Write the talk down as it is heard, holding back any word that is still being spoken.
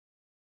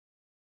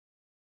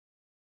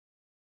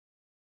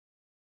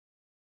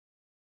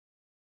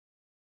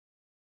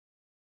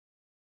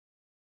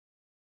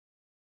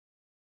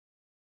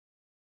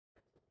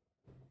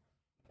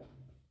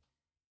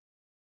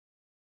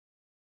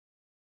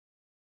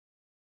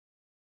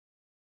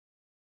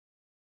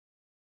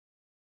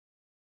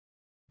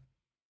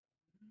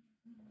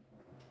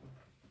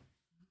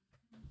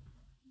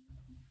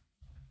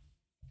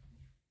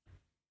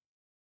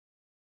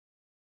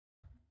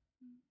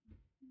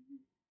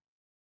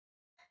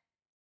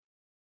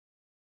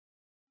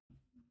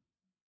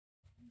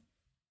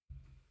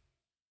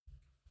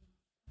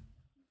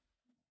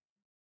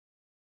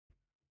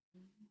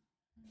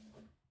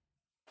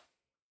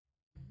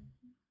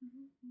Okay,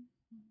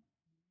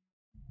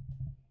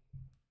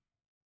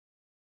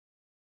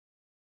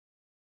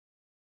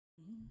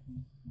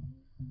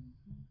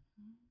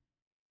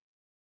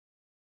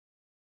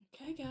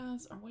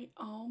 guys, are we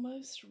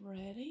almost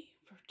ready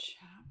for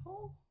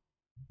chapel?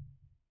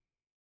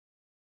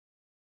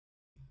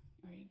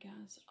 Are you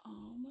guys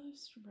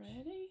almost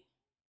ready?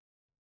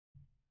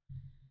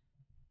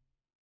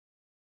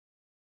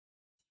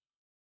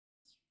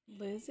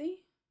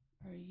 Lizzie,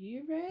 are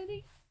you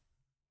ready?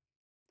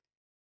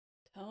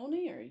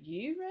 Tony, are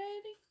you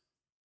ready?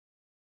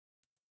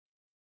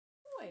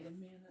 Wait a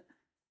minute.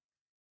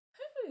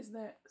 Who is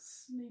that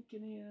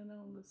sneaking in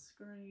on the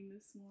screen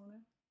this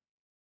morning?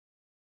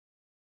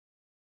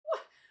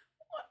 What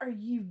are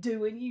you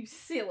doing, you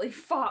silly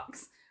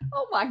fox?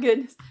 Oh my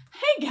goodness.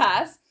 Hey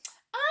guys,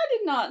 I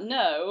did not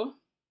know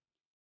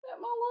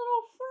that my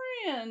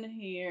little friend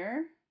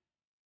here,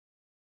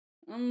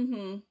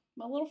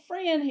 my little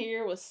friend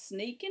here was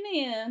sneaking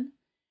in.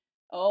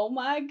 Oh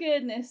my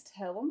goodness,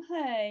 tell them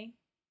hey.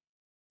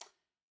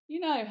 You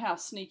know how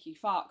sneaky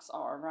fox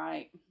are,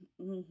 right?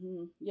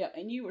 Yep,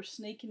 and you were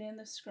sneaking in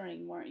the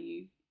screen, weren't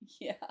you?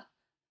 Yeah.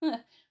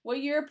 Well,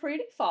 you're a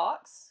pretty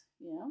fox.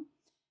 Yeah.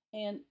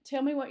 And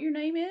tell me what your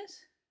name is.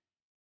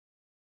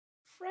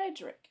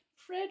 Frederick.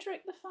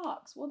 Frederick the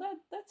Fox. Well,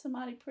 that's a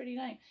mighty pretty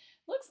name.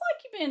 Looks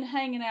like you've been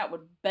hanging out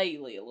with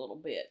Bailey a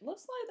little bit.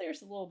 Looks like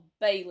there's a little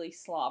Bailey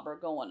slobber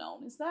going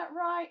on. Is that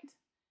right?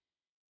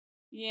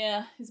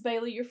 Yeah. Is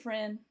Bailey your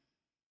friend?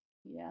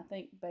 Yeah, I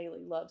think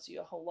Bailey loves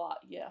you a whole lot.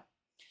 Yeah.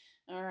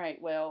 All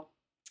right. Well,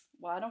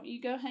 why don't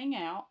you go hang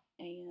out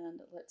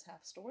and let's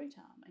have story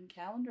time and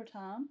calendar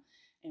time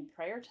and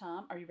prayer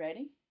time. Are you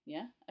ready?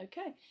 Yeah?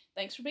 Okay.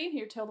 Thanks for being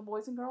here. Tell the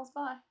boys and girls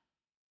bye.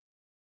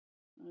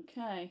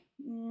 Okay.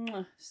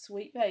 Mwah,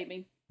 sweet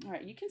baby. All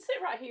right, you can sit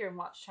right here and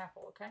watch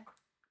chapel, okay?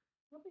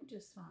 You'll be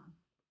just fine.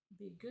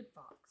 Be a good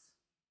fox.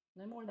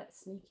 No more of that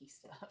sneaky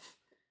stuff.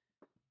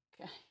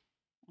 Okay.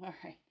 All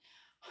right.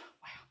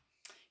 Wow.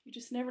 You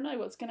just never know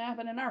what's going to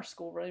happen in our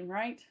schoolroom,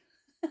 right?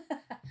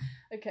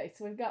 Okay,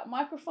 so we've got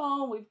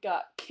microphone, we've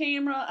got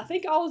camera. I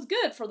think all is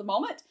good for the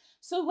moment.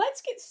 So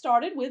let's get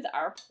started with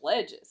our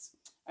pledges.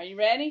 Are you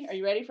ready? Are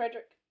you ready,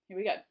 Frederick? Here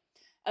we go.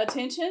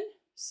 Attention,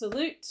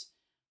 salute,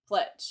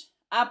 pledge.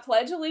 I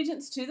pledge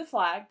allegiance to the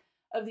flag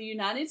of the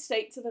United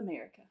States of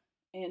America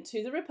and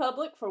to the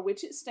republic for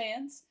which it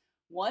stands,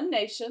 one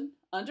nation,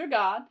 under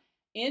God,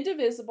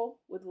 indivisible,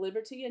 with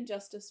liberty and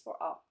justice for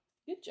all.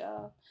 Good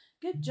job.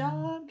 Good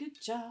job.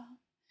 Good job.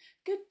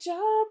 Good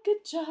job.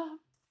 Good job.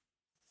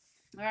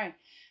 All right.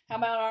 How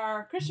about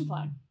our Christian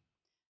flag?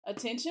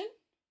 Attention,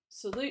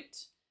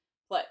 salute,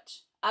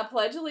 pledge. I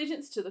pledge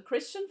allegiance to the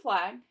Christian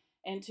flag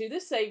and to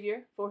the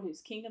Savior for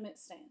whose kingdom it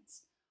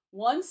stands.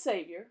 One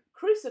Savior,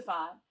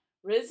 crucified,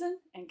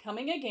 risen, and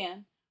coming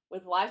again,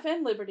 with life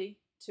and liberty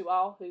to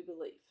all who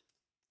believe.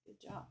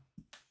 Good job.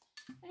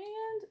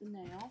 And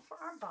now for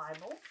our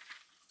Bible.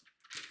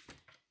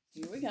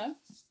 Here we go.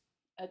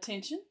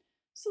 Attention,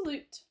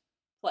 salute,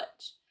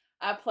 pledge.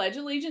 I pledge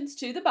allegiance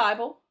to the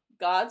Bible,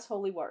 God's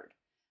holy word.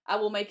 I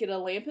will make it a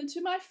lamp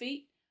unto my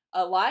feet,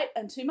 a light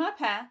unto my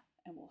path,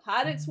 and will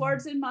hide its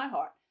words in my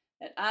heart,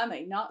 that I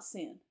may not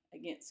sin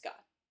against God.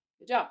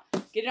 Good job.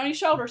 Get it on your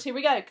shoulders. Here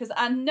we go, because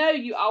I know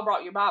you all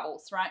brought your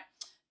Bibles, right?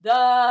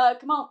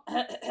 Come on.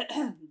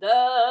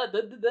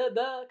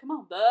 Come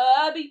on.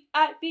 The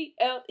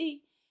Bible.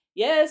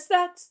 Yes,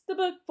 that's the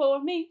book for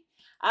me.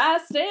 I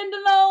stand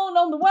alone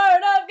on the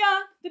word of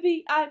God.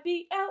 The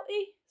Bible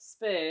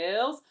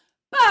spells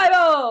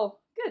Bible.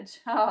 Good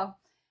job.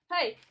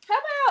 Hey, how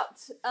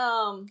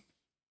about,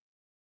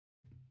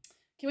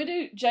 can we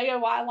do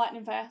J-O-Y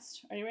lightning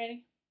fast? Are you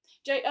ready?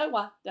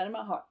 J-O-Y, down in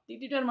my heart, deep,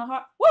 deep down in my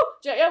heart. Woo!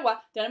 J-O-Y,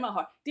 down in my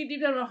heart, deep, deep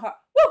down in my heart.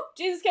 Woo!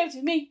 Jesus gave it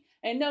to me,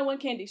 and no one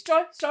can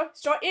destroy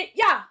it.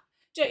 Yeah!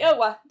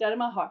 J-O-Y, down in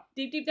my heart,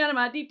 deep, deep down in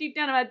my, deep, deep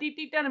down in my, deep,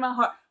 deep down in my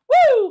heart.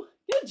 Woo!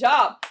 Good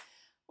job.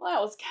 Well,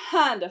 that was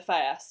kind of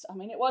fast. I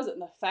mean, it wasn't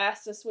the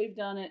fastest we've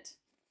done it,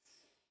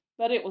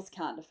 but it was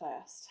kind of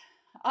fast.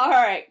 All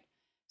right.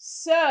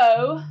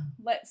 So,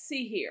 let's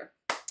see here.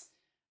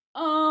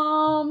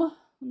 Let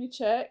me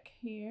check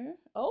here.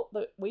 Oh,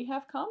 we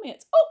have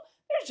comments. Oh,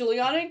 there's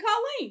Juliana and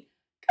Colleen.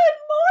 Good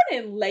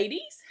morning,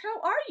 ladies.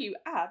 How are you?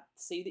 I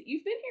see that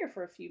you've been here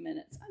for a few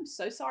minutes. I'm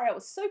so sorry. I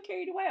was so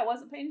carried away. I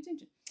wasn't paying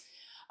attention.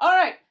 All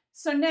right.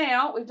 So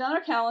now we've done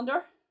our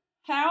calendar.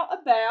 How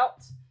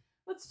about,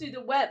 let's do the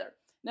weather.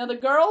 Now the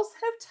girls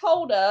have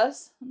told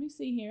us, let me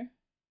see here.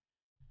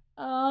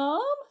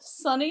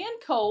 Sunny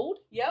and cold.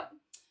 Yep.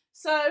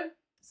 So,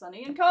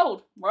 sunny and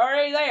cold. We're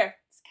already there.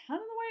 It's kind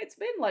of the way it's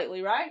been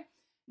lately, right?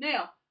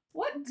 Now,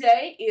 what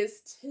day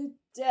is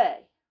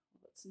today?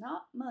 Well, it's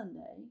not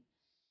Monday.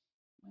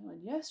 Well,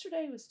 and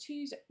yesterday was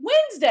Tuesday.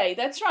 Wednesday,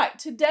 that's right.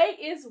 Today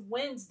is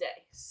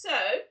Wednesday. So,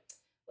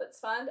 let's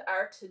find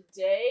our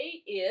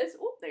today is.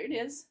 Oh, there it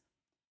is.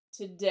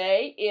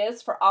 Today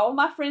is, for all of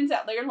my friends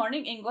out there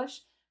learning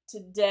English,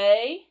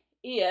 today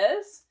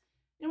is,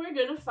 and we're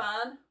going to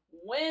find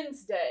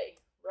Wednesday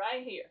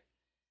right here.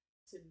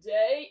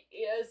 Today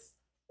is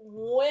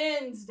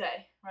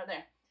Wednesday, right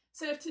there.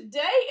 So if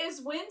today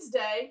is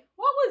Wednesday,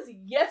 what was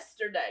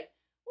yesterday?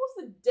 What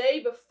was the day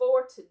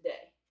before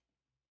today?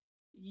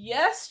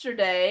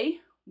 Yesterday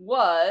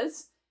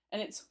was,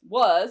 and it's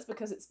was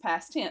because it's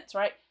past tense,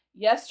 right?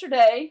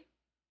 Yesterday,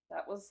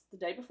 that was the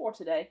day before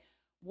today,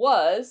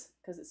 was,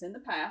 because it's in the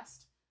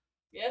past.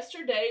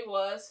 Yesterday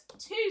was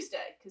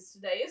Tuesday, because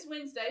today is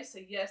Wednesday, so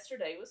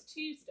yesterday was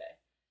Tuesday.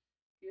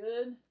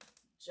 Good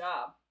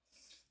job.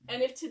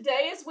 And if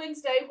today is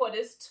Wednesday, what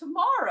is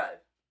tomorrow?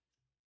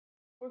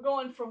 We're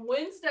going from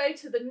Wednesday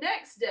to the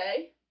next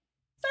day,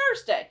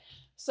 Thursday.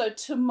 So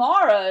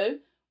tomorrow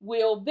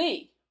will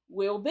be.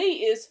 Will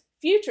be is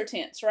future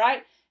tense,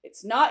 right?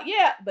 It's not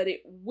yet, but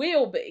it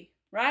will be,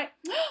 right?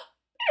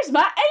 There's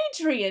my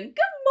Adrian.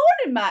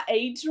 Good morning, my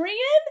Adrian.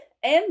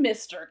 And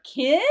Mr.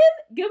 Ken.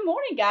 Good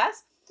morning,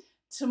 guys.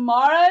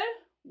 Tomorrow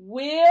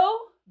will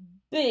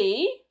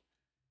be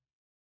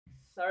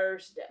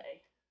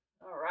Thursday.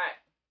 All right.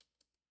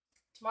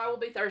 Tomorrow will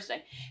be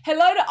Thursday.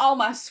 Hello to all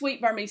my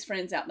sweet Burmese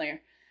friends out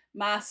there.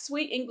 My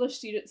sweet English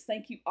students,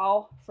 thank you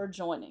all for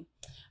joining.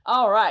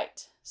 All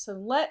right. So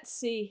let's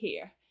see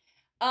here.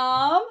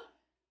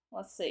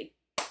 Let's see.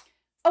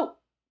 Oh,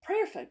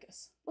 prayer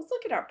focus. Let's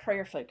look at our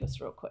prayer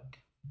focus real quick.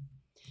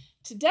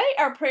 Today,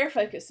 our prayer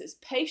focus is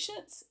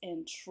patience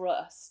and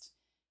trust.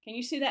 Can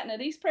you see that? Now,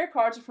 these prayer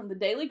cards are from the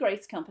Daily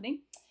Grace Company,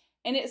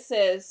 and it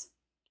says,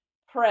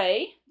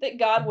 pray that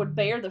God would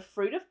bear the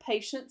fruit of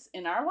patience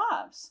in our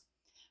lives.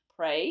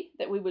 Pray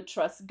that we would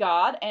trust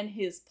God and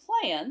His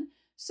plan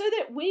so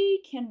that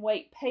we can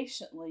wait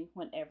patiently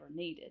whenever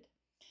needed.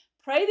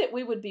 Pray that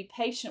we would be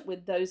patient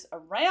with those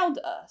around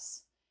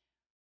us.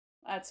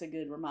 That's a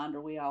good reminder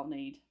we all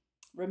need.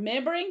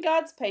 Remembering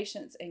God's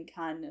patience and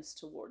kindness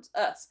towards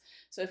us.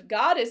 So if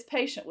God is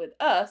patient with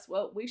us,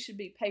 well, we should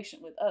be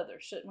patient with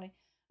others, shouldn't we?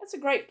 That's a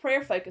great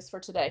prayer focus for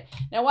today.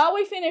 Now, while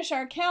we finish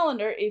our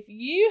calendar, if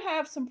you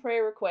have some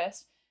prayer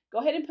requests, go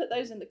ahead and put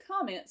those in the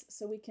comments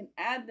so we can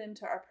add them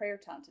to our prayer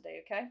time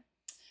today, okay?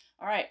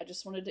 All right, I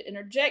just wanted to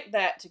interject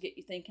that to get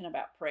you thinking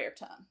about prayer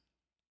time.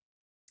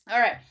 All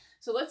right,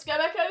 so let's go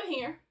back over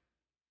here.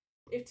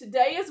 If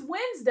today is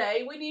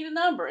Wednesday, we need a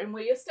number, and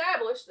we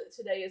established that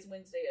today is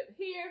Wednesday over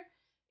here.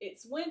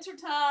 It's winter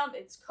time.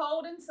 It's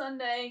cold and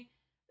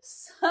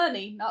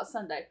sunny, not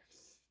Sunday.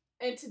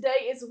 And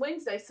today is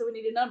Wednesday, so we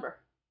need a number.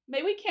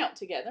 May we count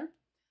together?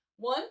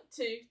 1,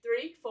 2,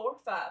 3, 4,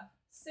 5,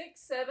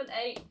 6, 7,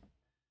 8,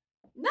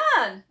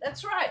 9.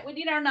 That's right. We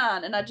need our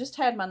 9, and I just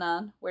had my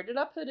 9. Where did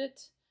I put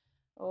it?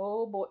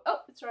 Oh, boy. Oh,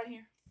 it's right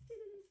here.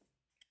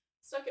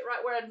 Stuck it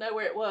right where I know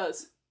where it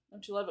was.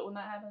 Don't you love it when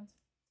that happens?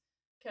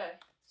 Okay.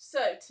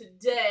 So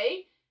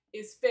today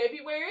is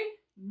February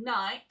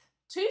 9th,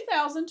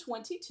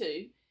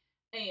 2022,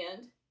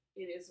 and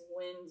it is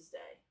Wednesday.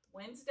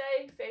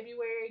 Wednesday,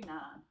 February 9.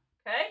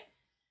 Okay?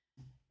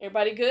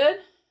 Everybody good?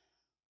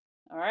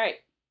 All right.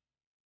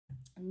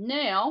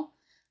 Now,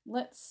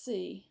 let's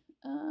see.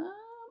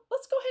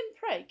 Let's go ahead and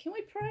pray. Can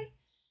we pray?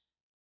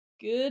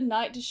 Good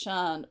night to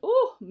shine.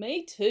 Oh,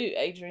 me too,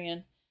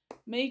 Adrian.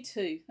 Me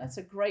too. That's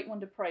a great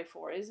one to pray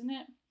for, isn't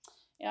it?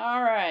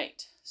 All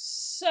right.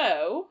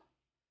 So,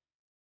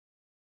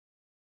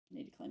 I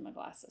need to clean my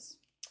glasses.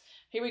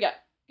 Here we go.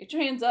 Get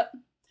your hands up.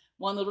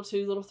 1 little,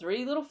 2 little,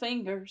 3 little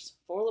fingers.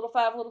 4 little,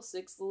 5 little,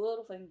 6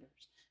 little fingers.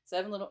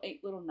 7 little,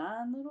 8 little,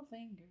 9 little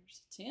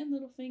fingers. 10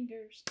 little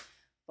fingers.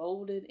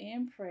 Folded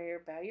in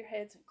prayer. Bow your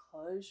heads and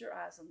close your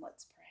eyes and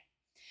let's pray.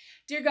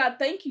 Dear God,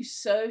 thank you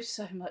so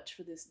much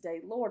for this day.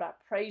 Lord, I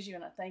praise you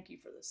and I thank you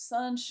for the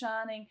sun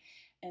shining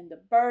and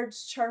the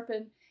birds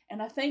chirping.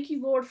 And I thank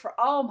you, Lord, for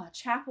all my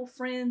chapel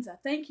friends. I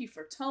thank you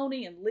for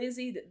Tony and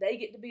Lizzie that they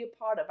get to be a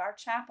part of our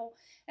chapel.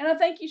 And I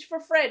thank you for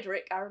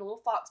Frederick, our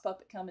little fox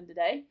puppet coming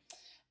today.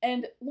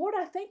 And Lord,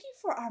 I thank you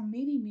for our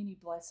many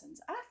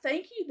blessings. I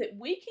thank you that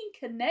we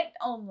can connect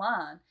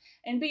online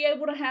and be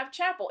able to have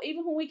chapel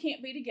even when we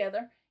can't be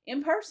together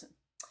in person.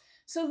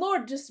 So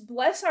Lord, just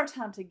bless our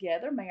time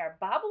together. May our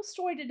Bible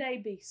story today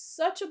be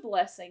such a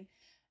blessing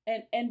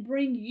and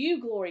bring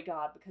you glory,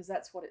 God, because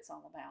that's what it's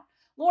all about.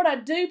 Lord, I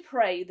do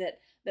pray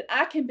that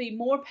I can be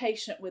more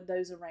patient with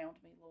those around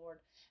me, Lord.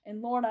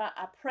 And Lord,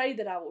 I pray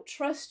that I will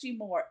trust you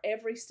more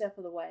every step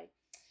of the way.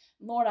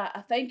 Lord,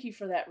 I thank you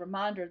for that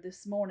reminder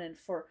this morning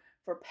for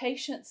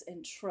patience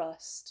and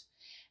trust.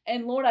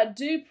 And Lord, I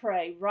do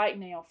pray right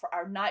now for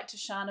our Night to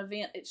Shine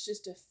event. It's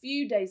just a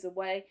few days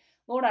away.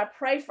 Lord, I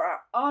pray for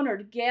our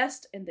honored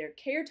guests and their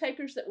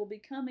caretakers that will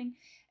be coming.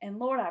 And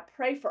Lord, I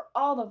pray for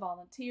all the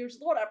volunteers.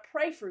 Lord, I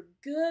pray for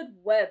good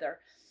weather.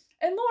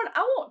 And Lord,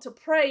 I want to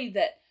pray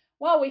that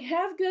while we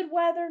have good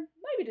weather,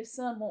 maybe the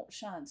sun won't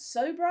shine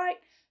so bright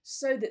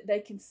so that they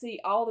can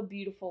see all the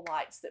beautiful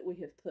lights that we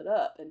have put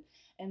up.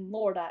 And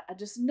Lord, I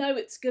just know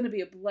it's going to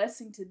be a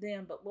blessing to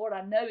them. But Lord,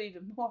 I know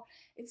even more,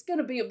 it's going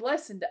to be a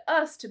blessing to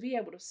us to be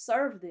able to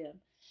serve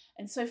them.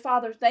 And so,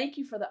 Father, thank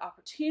you for the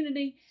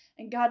opportunity.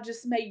 And God,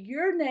 just may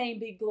your name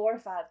be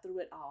glorified through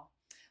it all.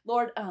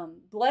 Lord,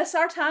 bless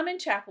our time in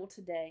chapel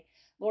today.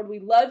 Lord, we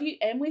love you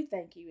and we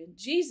thank you. In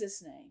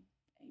Jesus' name,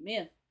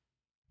 amen.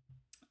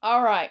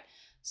 All right,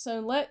 so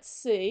let's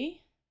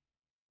see.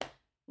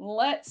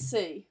 let's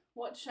see.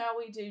 What shall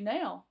we do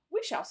now?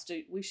 We shall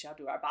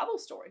do our Bible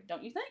story,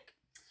 don't you think?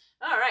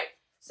 All right.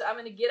 So I'm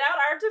going to get out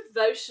our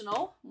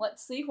devotional.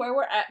 Let's see where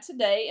we're at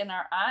today in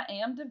our I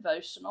Am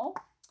devotional.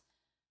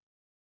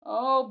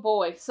 Oh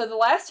boy. So the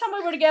last time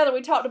we were together,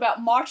 we talked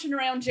about marching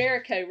around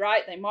Jericho,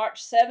 right? They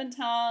marched 7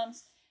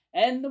 times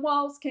and the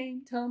walls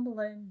came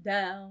tumbling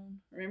down.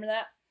 Remember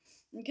that?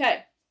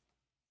 Okay.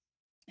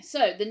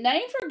 So the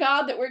name for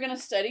God that we're going to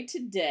study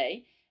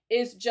today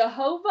is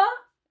Jehovah.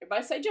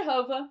 Everybody say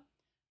Jehovah.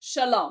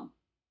 Shalom.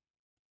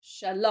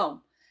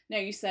 Shalom. Now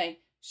you say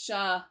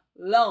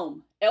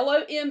Shalom.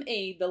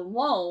 L-O-M-E. The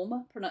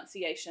Lom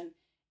pronunciation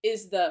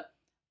is the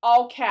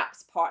all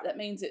caps part. That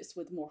means it's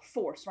with more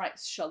force, right?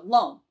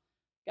 Shalom.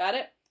 Got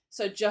it?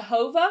 So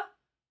Jehovah,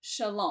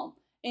 Shalom.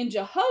 In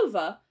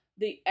Jehovah,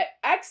 the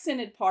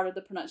accented part of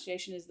the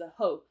pronunciation is the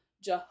ho.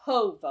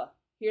 Jehovah.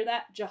 Hear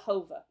that?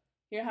 Jehovah.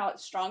 Hear how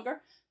it's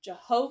stronger?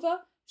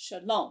 Jehovah,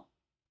 Shalom.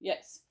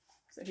 Yes.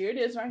 So here it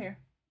is right here.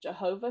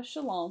 Jehovah,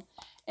 Shalom.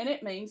 And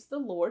it means the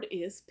Lord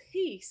is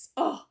peace.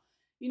 Oh,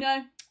 you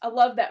know, I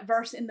love that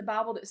verse in the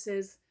Bible that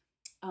says,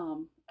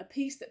 a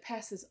peace that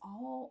passes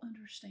all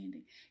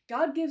understanding.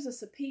 God gives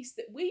us a peace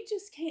that we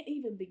just can't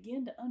even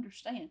begin to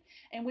understand.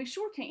 And we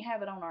sure can't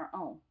have it on our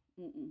own.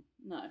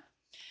 No.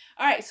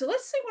 All right, so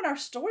let's see what our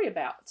story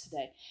about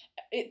today.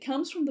 It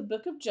comes from the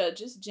book of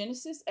Judges,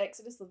 Genesis,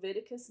 Exodus,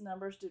 Leviticus,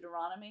 Numbers,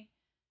 Deuteronomy,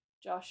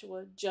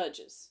 Joshua,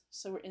 Judges.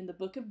 So we're in the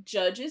book of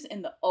Judges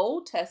in the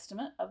Old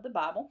Testament of the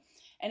Bible.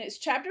 And it's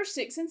chapter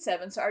 6 and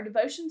 7. So our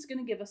devotion is going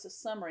to give us a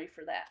summary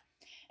for that.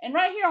 And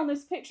right here on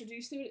this picture, do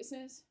you see what it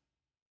says?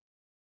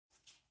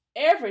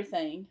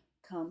 Everything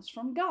comes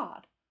from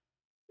God.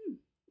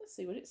 Let's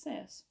see what it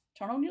says.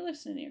 Turn on your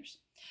listening ears.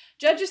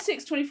 Judges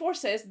 6:24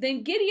 says,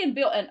 Then Gideon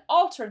built an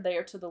altar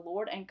there to the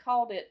Lord and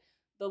called it,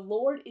 The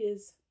Lord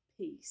is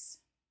Peace.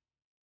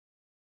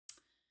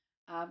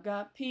 I've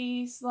got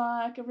peace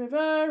like a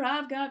river.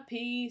 I've got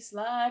peace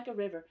like a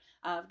river.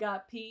 I've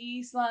got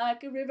peace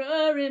like a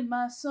river in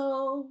my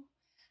soul.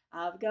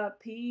 I've got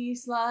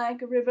peace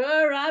like a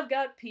river. I've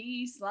got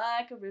peace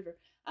like a river.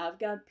 I've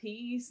got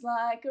peace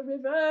like a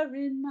river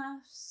in my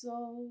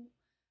soul.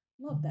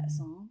 Love that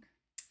song.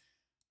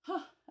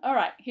 All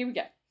right, here we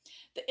go.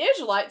 The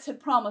Israelites had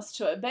promised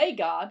to obey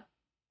God,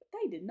 but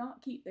they did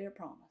not keep their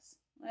promise.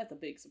 That's a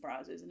big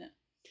surprise, isn't it?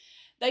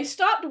 They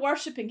stopped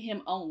worshiping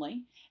Him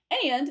only,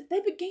 and they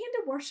began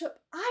to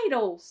worship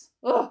idols.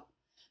 Ugh.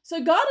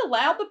 So God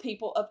allowed the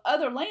people of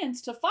other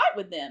lands to fight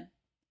with them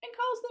and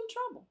cause them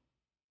trouble.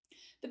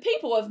 The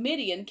people of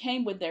Midian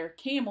came with their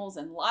camels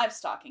and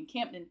livestock and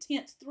camped in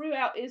tents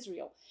throughout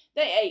Israel.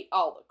 They ate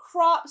all the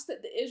crops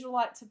that the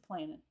Israelites had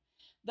planted.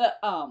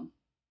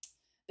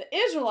 The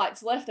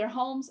Israelites left their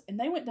homes and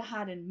they went to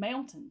hide in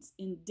mountains,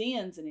 in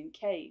dens, and in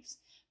caves.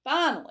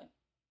 Finally,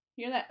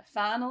 hear that?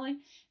 Finally,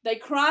 they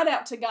cried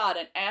out to God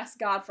and asked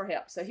God for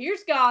help. So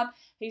here's God.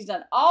 He's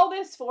done all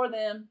this for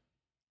them.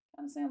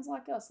 Kind of sounds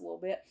like us a little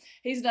bit.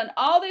 He's done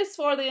all this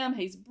for them.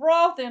 He's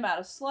brought them out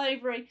of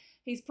slavery.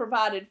 He's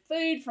provided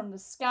food from the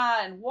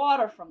sky and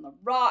water from the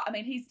rock. I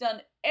mean, He's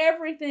done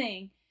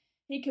everything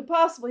He could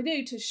possibly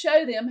do to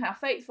show them how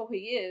faithful He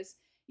is.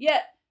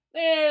 Yet,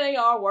 there they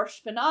are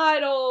worshiping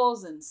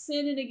idols and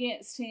sinning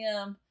against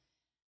Him.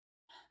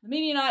 The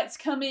Midianites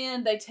come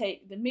in. They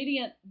take the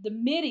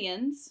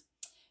Midians.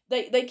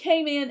 They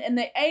came in and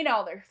they ate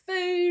all their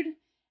food.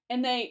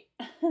 And they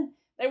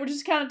were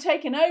just kind of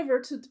taken over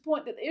to the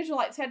point that the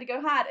Israelites had to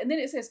go hide. And then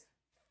it says,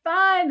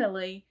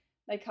 finally,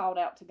 they called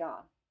out to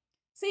God.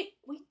 See,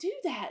 we do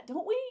that,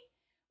 don't we?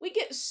 We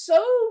get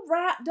so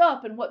wrapped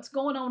up in what's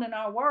going on in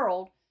our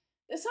world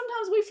that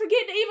sometimes we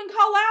forget to even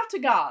call out to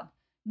God,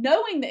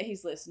 knowing that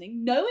He's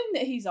listening, knowing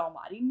that He's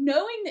almighty,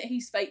 knowing that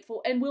He's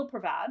faithful and will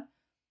provide.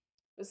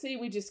 But see,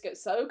 we just get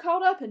so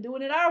caught up in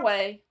doing it our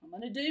way. I'm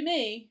going to do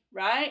me,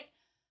 right?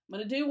 I'm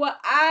going to do what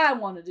I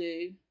want to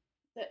do.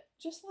 That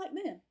just like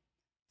them.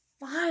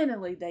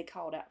 Finally, they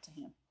called out to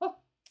Him. Oh,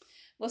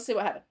 let's see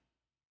what happened.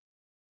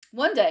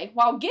 One day,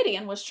 while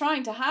Gideon was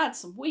trying to hide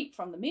some wheat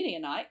from the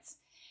Midianites,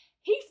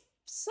 he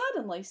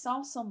suddenly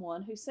saw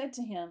someone who said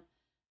to him,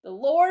 The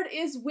Lord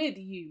is with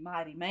you,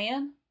 mighty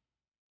man.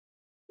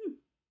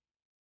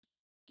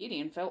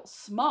 Gideon felt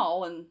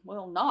small and,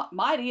 well, not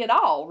mighty at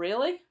all,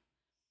 really.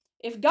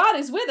 If God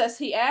is with us,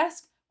 he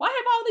asked, why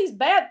have all these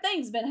bad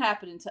things been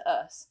happening to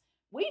us?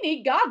 We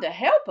need God to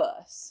help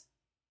us.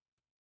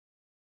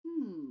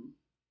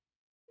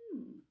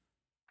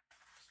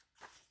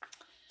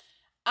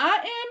 I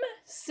am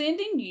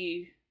sending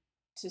you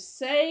to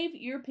save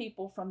your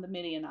people from the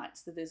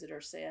Midianites, the visitor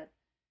said.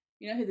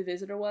 You know who the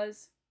visitor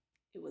was?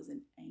 It was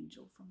an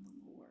angel from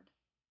the Lord.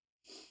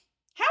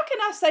 How can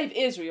I save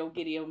Israel?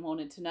 Gideon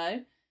wanted to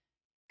know.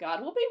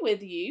 God will be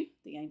with you,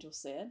 the angel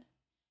said.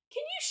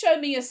 Can you show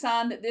me a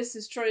sign that this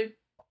is true?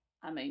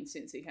 I mean,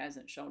 since He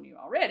hasn't shown you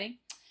already.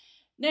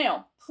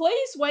 Now,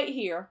 please wait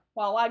here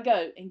while I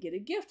go and get a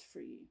gift for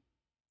you.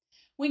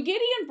 When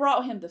Gideon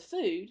brought him the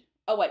food,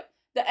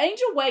 the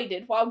angel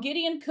waited while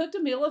Gideon cooked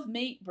a meal of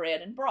meat, bread,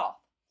 and broth.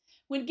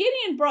 When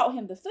Gideon brought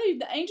him the food,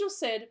 the angel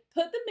said,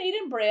 "Put the meat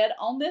and bread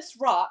on this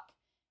rock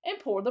and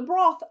pour the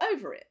broth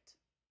over it."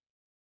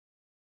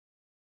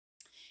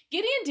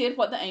 Gideon did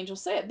what the angel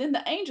said. Then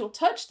the angel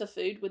touched the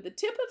food with the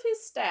tip of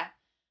his staff.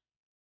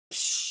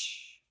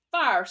 Psh!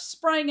 Fire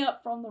sprang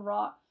up from the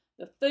rock.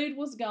 The food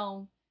was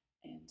gone,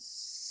 and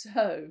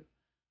so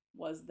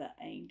was the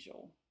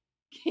angel.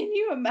 Can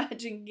you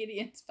imagine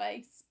Gideon's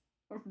face?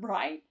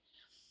 Right?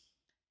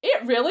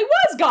 "It really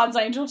was God's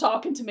angel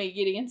talking to me,"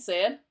 Gideon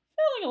said,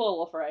 feeling a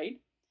little afraid.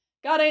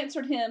 God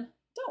answered him,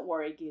 "Don't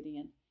worry,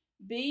 Gideon.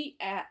 Be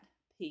at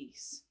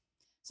peace."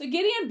 So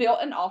Gideon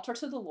built an altar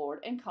to the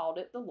Lord and called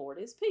it "The Lord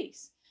is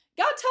Peace."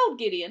 God told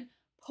Gideon,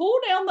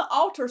 "Pull down the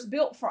altars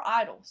built for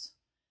idols."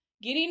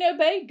 Gideon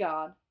obeyed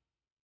God,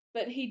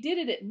 but he did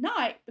it at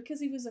night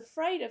because he was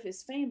afraid of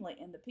his family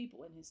and the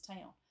people in his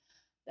town.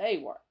 They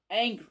were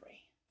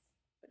angry,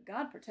 but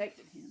God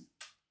protected him.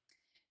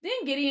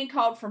 Then Gideon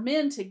called for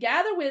men to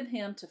gather with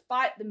him to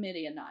fight the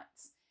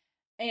Midianites,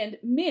 and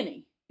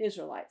many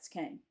Israelites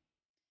came.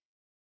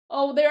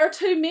 "Oh, there are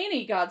too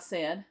many," God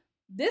said.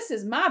 "This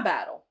is my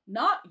battle,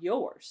 not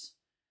yours."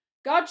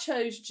 God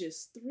chose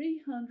just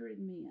 300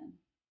 men.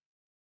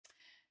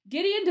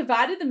 Gideon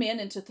divided the men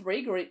into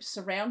 3 groups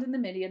surrounding the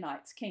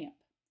Midianites' camp.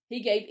 He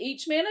gave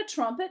each man a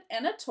trumpet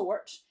and a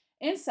torch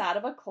inside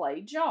of a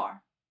clay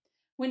jar.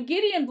 When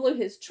Gideon blew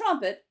his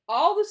trumpet,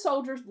 all the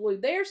soldiers blew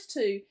theirs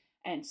too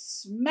and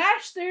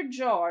smashed their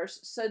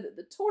jars so that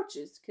the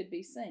torches could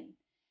be seen.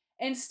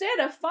 Instead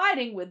of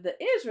fighting with the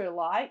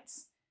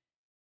Israelites,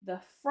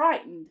 the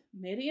frightened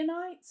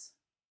Midianites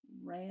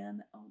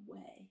ran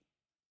away.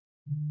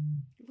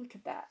 Look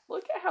at that.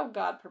 Look at how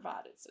God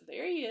provided. So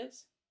there he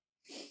is.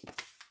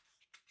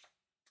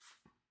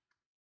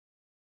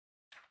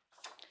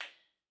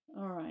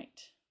 All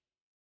right.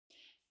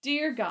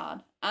 Dear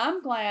God,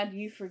 I'm glad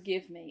you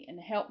forgive me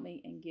and help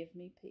me and give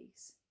me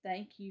peace.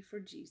 Thank you for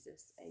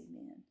Jesus.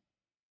 Amen.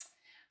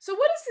 So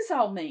what does this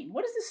all mean?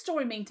 What does this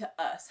story mean to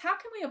us? How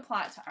can we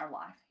apply it to our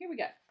life? Here we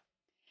go.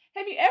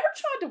 Have you ever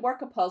tried to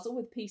work a puzzle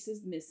with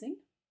pieces missing?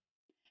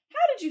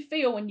 How did you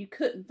feel when you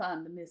couldn't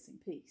find the missing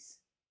piece?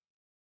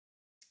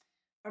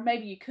 Or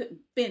maybe you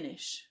couldn't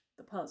finish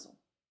the puzzle.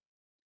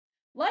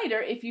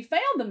 Later, if you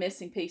found the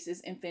missing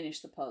pieces and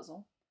finished the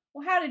puzzle,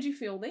 well, how did you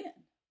feel then?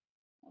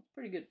 That's a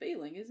pretty good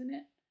feeling, isn't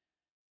it?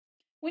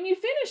 When you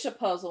finish a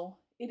puzzle,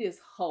 it is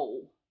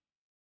whole,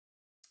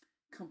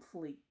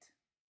 complete.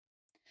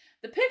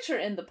 The picture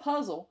in the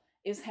puzzle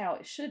is how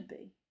it should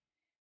be.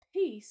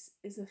 Peace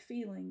is a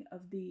feeling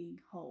of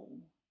being whole.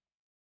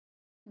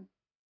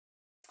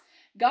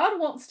 God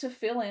wants to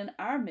fill in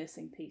our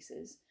missing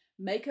pieces,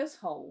 make us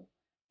whole,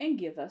 and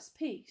give us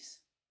peace.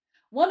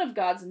 One of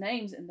God's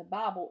names in the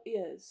Bible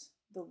is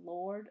the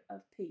Lord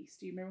of Peace.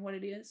 Do you remember what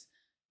it is?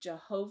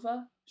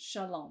 Jehovah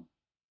Shalom.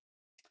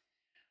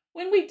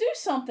 When we do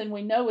something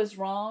we know is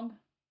wrong,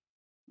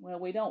 well,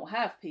 we don't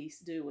have peace,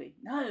 do we?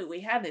 No,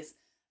 we have this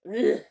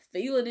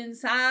feeling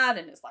inside,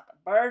 and it's like a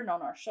burden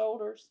on our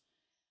shoulders.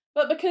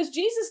 But because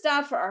Jesus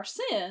died for our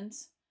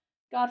sins,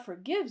 God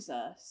forgives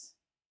us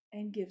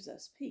and gives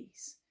us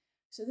peace.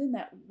 So then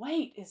that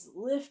weight is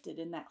lifted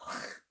in that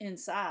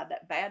inside,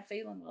 that bad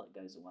feeling, well, it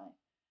goes away.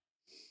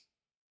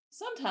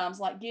 Sometimes,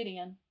 like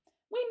Gideon,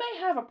 we may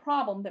have a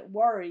problem that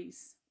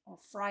worries or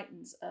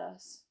frightens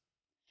us.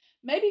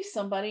 Maybe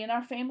somebody in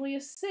our family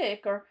is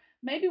sick, or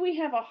maybe we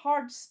have a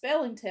hard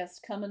spelling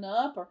test coming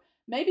up, or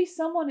maybe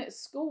someone at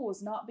school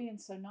is not being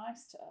so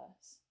nice to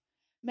us.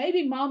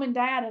 Maybe mom and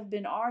dad have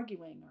been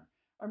arguing,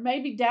 or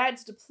maybe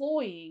dad's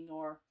deploying,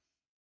 or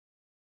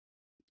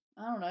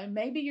I don't know,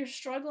 maybe you're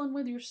struggling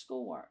with your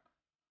schoolwork.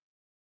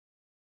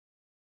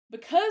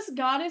 Because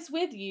God is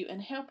with you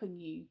and helping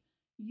you,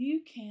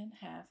 you can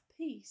have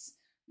peace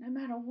no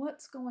matter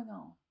what's going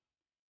on.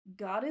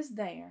 God is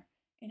there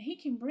and he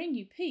can bring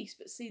you peace,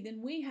 but see,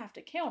 then we have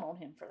to count on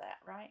him for that,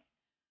 right?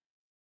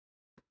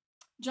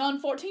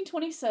 John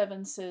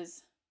 14:27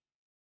 says,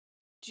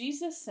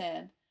 Jesus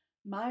said,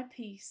 "My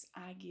peace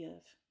I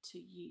give to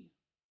you."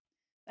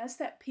 That's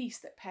that peace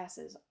that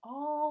passes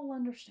all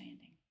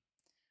understanding.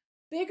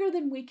 Bigger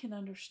than we can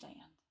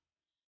understand.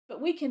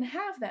 But we can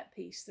have that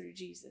peace through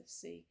Jesus,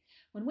 see.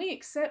 When we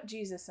accept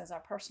Jesus as our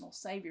personal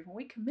Savior, when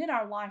we commit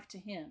our life to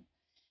him,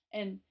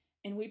 and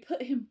we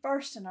put him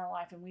first in our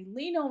life, and we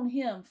lean on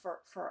him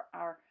for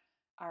our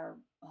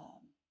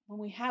when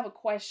we have a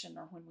question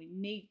or when we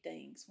need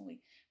things, when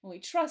we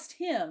trust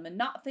him and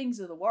not things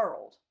of the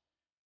world,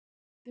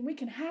 then we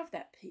can have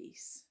that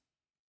peace.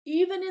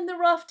 Even in the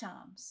rough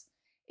times,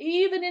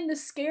 even in the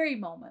scary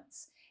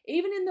moments,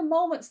 even in the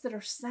moments that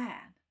are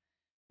sad,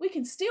 we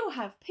can still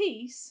have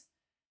peace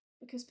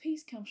because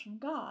peace comes from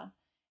God.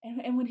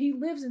 And when he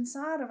lives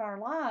inside of our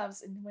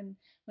lives, and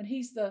when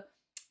he's the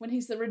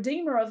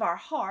Redeemer of our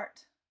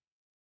heart,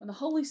 when the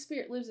Holy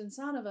Spirit lives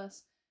inside of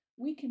us,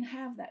 we can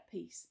have that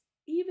peace,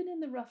 even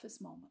in the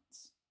roughest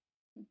moments.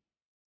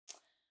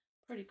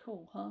 Pretty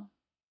cool, huh?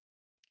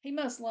 He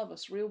must love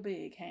us real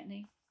big, hasn't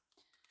he?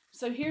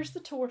 So here's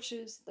the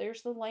torches.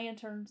 There's the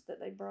lanterns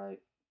that they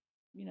broke,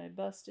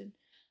 busted,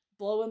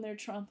 blowing their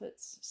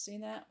trumpets. See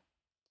that?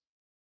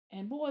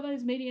 And boy,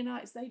 those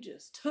Midianites, they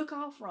just took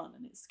off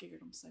running. It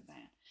scared them so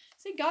bad.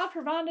 See, God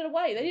provided a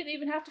way. They didn't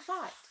even have to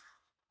fight.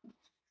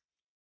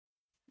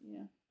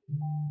 Yeah.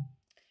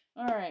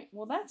 All right.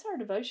 Well, that's our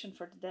devotion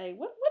for today.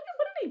 What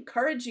an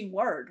encouraging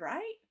word,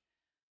 right?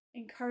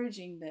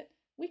 Encouraging that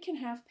we can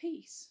have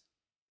peace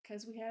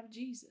because we have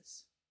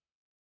Jesus.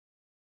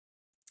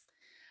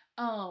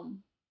 All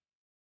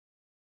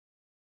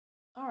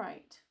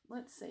right.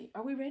 Let's see.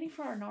 Are we ready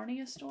for our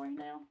Narnia story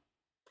now?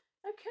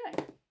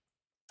 Okay.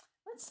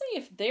 Let's see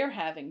if they're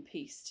having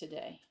peace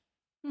today.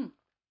 All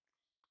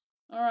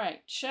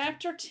right.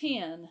 Chapter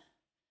 10.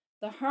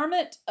 The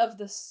Hermit of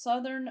the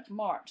Southern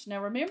March.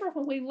 Now, remember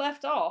when we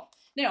left off.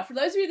 Now, for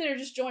those of you that are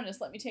just joining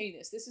us, let me tell you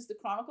this. This is the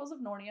Chronicles of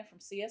Narnia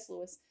from C.S.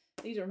 Lewis.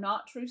 These are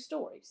not true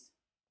stories.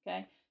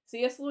 Okay?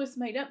 C.S. Lewis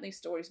made up these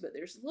stories, but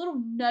there's little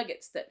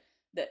nuggets that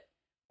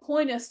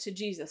point us to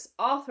Jesus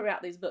all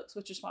throughout these books,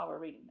 which is why we're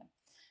reading them.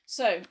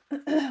 So,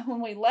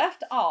 when we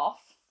left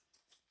off,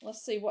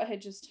 let's see what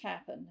had just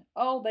happened.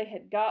 Oh, they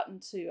had gotten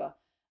to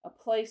a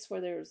place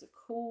where there was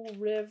a cool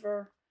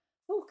river.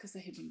 Oh, because they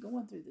had been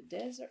going through the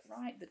desert,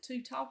 right? The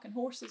two talking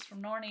horses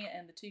from Narnia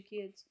and the two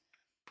kids.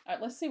 All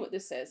right, let's see what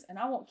this says. And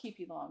I won't keep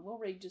you long. We'll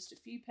read just a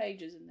few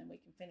pages and then we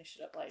can finish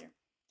it up later.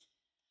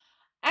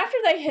 After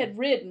they had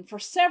ridden for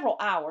several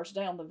hours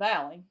down the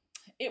valley,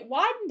 it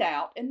widened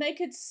out and they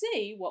could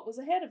see what was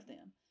ahead of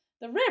them.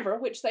 The river,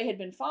 which they had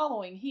been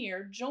following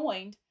here,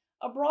 joined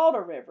a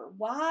broader river,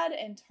 wide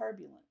and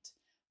turbulent,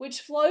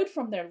 which flowed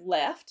from their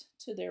left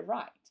to their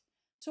right,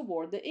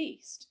 toward the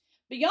east.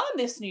 Beyond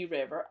this new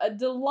river, a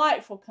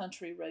delightful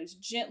country rose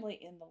gently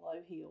in the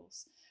low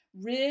hills,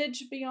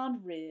 ridge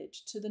beyond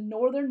ridge, to the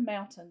northern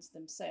mountains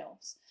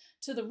themselves.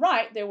 To the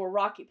right there were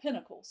rocky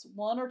pinnacles,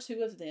 one or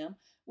two of them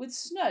with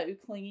snow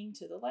clinging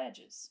to the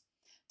ledges.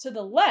 To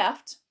the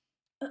left,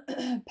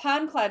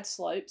 pine-clad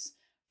slopes,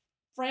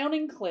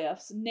 frowning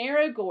cliffs,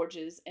 narrow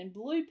gorges, and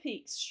blue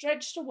peaks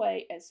stretched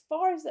away as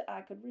far as the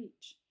eye could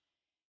reach.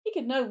 He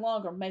could no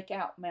longer make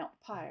out Mount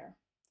Pyre.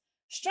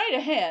 Straight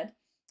ahead,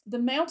 the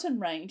mountain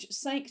range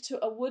sank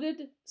to a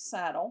wooded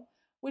saddle,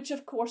 which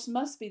of course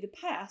must be the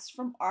pass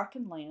from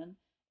Archenland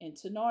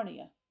into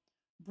Narnia.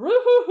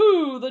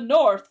 Broo-hoo-hoo, the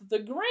north, the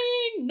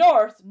green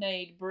north,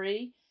 neighed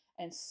Bree,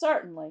 and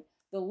certainly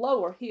the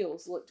lower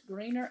hills looked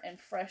greener and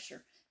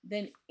fresher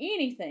than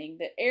anything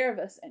that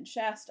Erebus and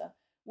Shasta,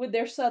 with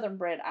their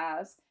southern-bred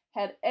eyes,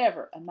 had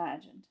ever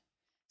imagined.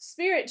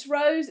 Spirits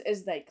rose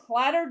as they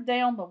clattered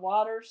down the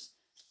water's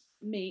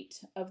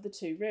meet of the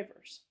two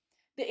rivers.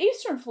 The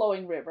eastern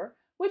flowing river,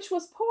 which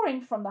was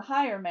pouring from the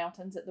higher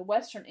mountains at the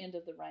western end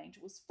of the range,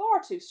 was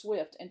far too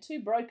swift and too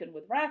broken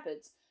with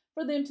rapids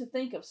for them to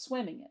think of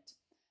swimming it.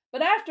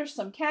 But after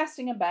some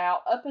casting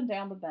about up and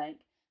down the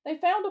bank, they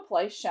found a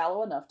place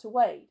shallow enough to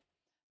wade.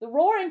 The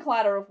roar and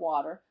clatter of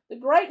water, the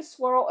great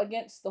swirl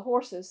against the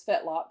horses'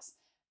 fetlocks,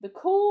 the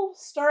cool,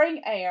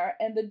 stirring air,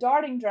 and the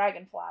darting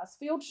dragonflies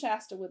filled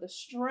Shasta with a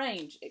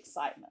strange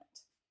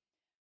excitement.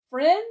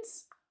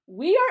 "Friends,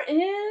 we are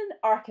in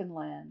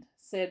Archenland,"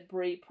 said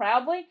Bree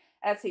proudly,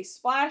 as he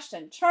splashed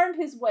and churned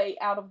his way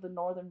out of the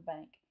northern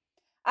bank.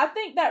 "I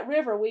think that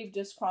river we've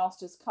just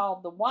crossed is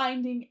called the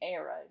Winding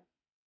Arrow."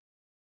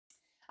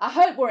 "I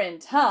hope we're in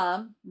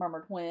time,"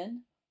 murmured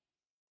Wynne.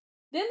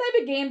 Then they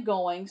began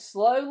going,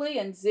 slowly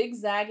and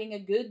zigzagging a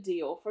good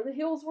deal, for the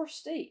hills were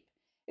steep.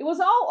 It was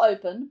all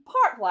open,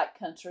 park-like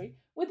country,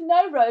 with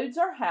no roads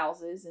or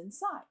houses in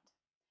sight.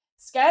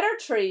 Scattered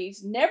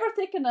trees, never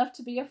thick enough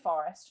to be a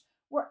forest,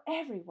 were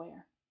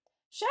everywhere.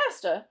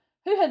 Shasta,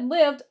 who had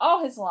lived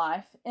all his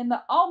life in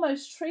the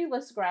almost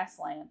treeless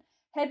grassland,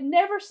 had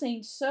never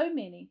seen so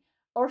many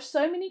or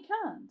so many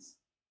kinds.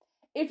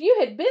 If you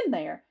had been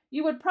there,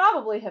 you would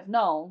probably have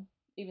known,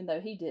 even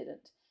though he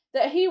didn't,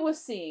 that he was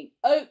seeing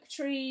oak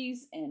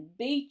trees and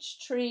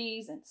beech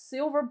trees and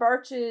silver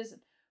birches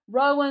and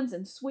rowans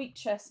and sweet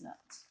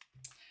chestnuts.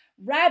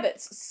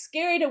 Rabbits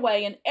scurried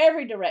away in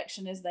every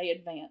direction as they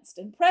advanced,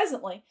 and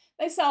presently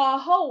they saw a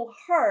whole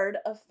herd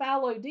of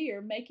fallow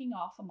deer making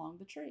off among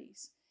the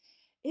trees.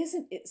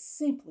 "Isn't it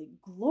simply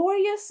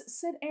glorious?"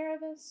 said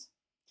Erebus.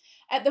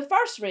 At the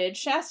first ridge,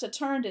 Shasta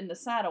turned in the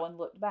saddle and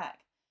looked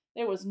back.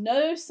 There was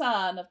no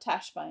sign of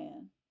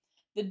Tashbaan.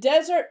 The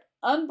desert,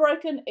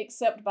 unbroken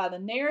except by the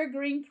narrow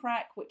green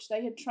crack which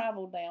they had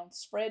traveled down,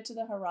 spread to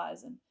the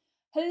horizon.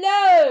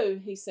 "Hello!"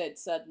 he said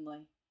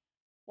suddenly.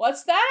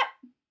 "What's that?"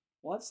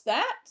 "What's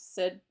that?"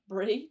 said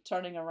Bree,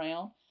 turning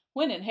around.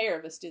 Wynne and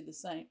Erebus did the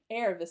same.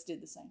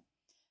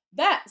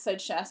 "That,"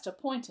 said Shasta,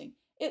 pointing.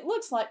 "It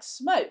looks like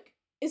smoke.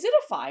 Is it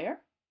a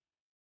fire?"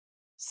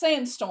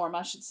 "Sandstorm,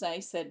 I should say,"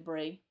 said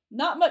Bree.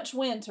 "Not much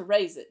wind to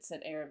raise it,"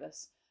 said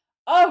Erebus.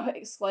 "Oh!"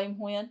 exclaimed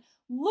Wynne.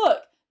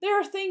 "Look! There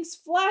are things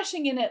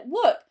flashing in it.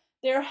 Look!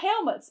 There are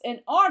helmets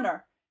and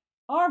armor,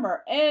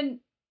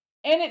 and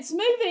it's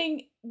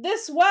moving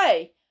this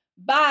way."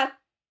 "By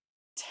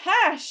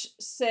Tash,"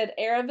 said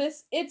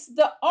Erebus, "it's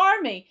the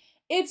army.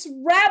 It's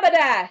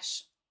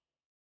Rabadash."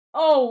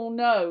 "Oh,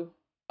 no."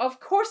 "Of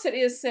course it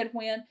is," said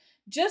Wynne.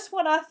 "Just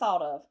what I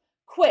thought of.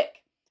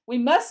 Quick! We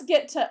must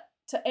get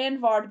to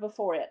Anvard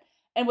before it.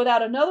 And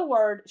without another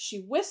word,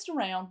 she whisked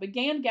around,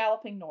 began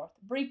galloping north.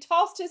 Bree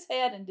tossed his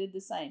head and did the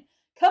same.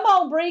 Come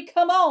on, Bree,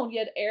 come on,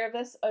 yelled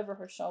Aravis over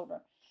her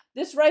shoulder.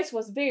 This race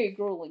was very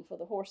grueling for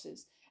the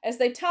horses. As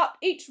they topped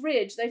each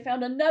ridge, they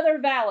found another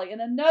valley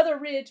and another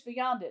ridge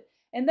beyond it.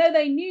 And though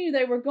they knew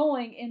they were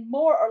going in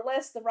more or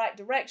less the right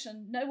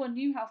direction, no one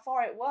knew how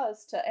far it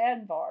was to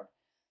Anvard.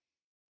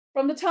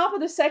 From the top of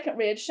the second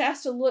ridge,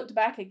 Shasta looked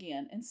back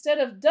again. Instead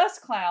of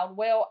dust cloud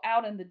well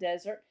out in the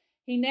desert,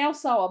 he now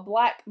saw a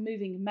black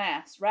moving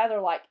mass, rather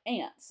like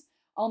ants,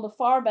 on the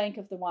far bank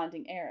of the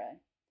winding arrow.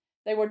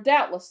 They were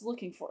doubtless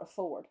looking for a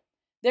ford.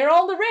 They're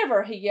on the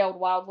river, he yelled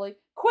wildly.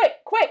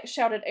 Quick, quick,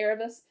 shouted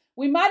Aravis.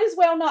 We might as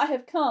well not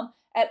have come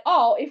at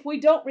all if we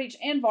don't reach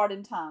Anvard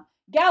in time.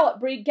 Gallop,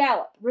 Bree,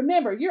 gallop.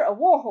 Remember, you're a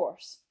war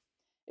horse.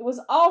 It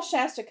was all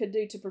Shasta could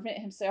do to prevent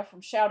himself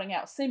from shouting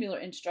out similar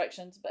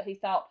instructions, but he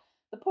thought,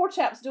 the poor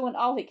chap's doing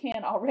all he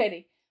can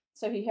already,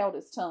 so he held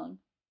his tongue.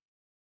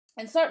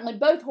 And certainly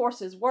both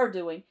horses were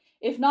doing,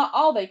 if not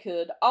all they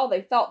could, all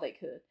they thought they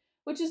could,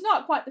 which is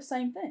not quite the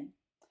same thing.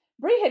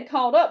 Bree had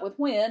caught up with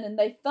Wynne, and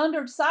they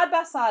thundered side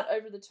by side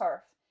over the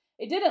turf.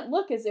 It didn't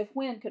look as if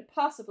Wynne could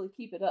possibly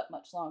keep it up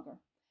much longer.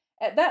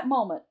 At that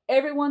moment,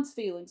 everyone's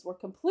feelings were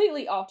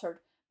completely altered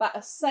by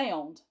a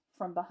sound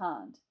from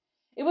behind.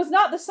 It was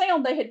not the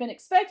sound they had been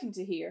expecting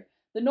to hear,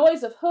 the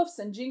noise of hoofs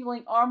and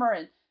jingling armor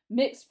and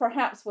mixed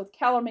perhaps with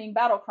Calormene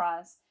battle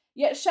cries,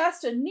 yet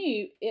Shasta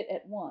knew it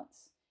at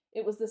once.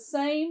 It was the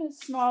same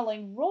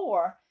snarling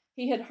roar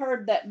he had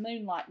heard that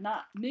moonlit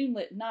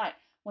night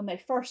when they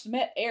first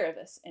met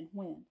Aravis and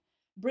Wynne.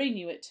 Bree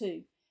knew it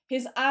too.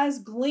 His eyes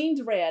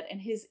gleamed red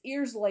and his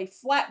ears lay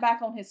flat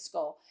back on his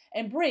skull,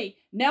 and Bree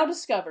now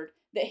discovered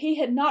that he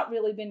had not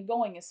really been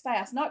going as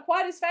fast, not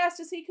quite as fast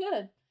as he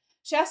could.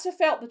 Shasta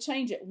felt the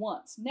change at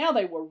once. Now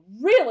they were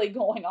really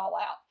going all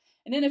out,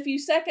 and in a few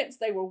seconds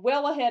they were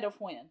well ahead of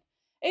Wynne.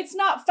 It's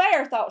not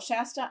fair, thought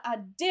Shasta. I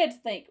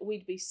did think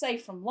we'd be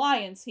safe from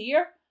lions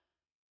here.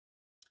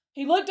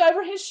 He looked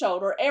over his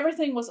shoulder.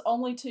 Everything was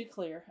only too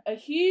clear. A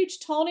huge,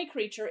 tawny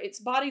creature, its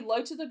body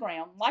low to the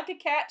ground, like a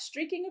cat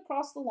streaking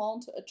across the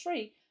lawn to a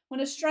tree when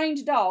a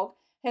strange dog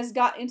has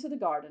got into the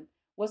garden,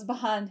 was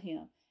behind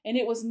him, and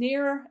it was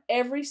nearer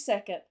every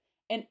second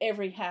and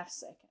every half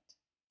second.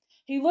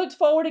 He looked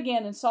forward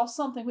again and saw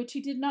something which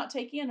he did not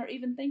take in or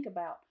even think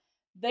about.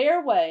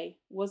 Their way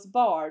was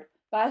barred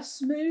by a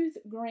smooth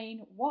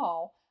green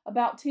wall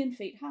about 10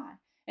 feet high,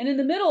 and in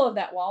the middle of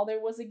that wall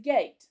there was a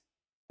gate,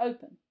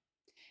 open.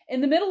 In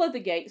the middle of the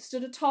gate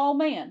stood a tall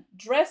man,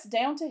 dressed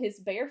down to his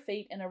bare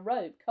feet in a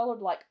robe colored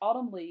like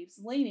autumn leaves,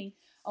 leaning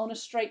on a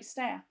straight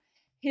staff.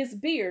 His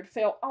beard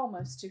fell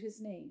almost to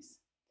his knees.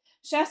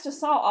 Shasta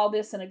saw all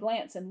this in a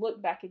glance and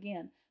looked back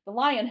again. The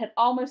lion had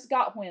almost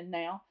got Wynne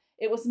now.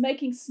 It was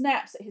making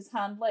snaps at his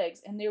hind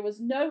legs, and there was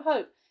no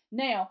hope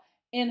now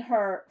in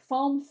her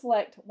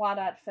foam-flecked,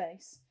 wide-eyed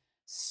face.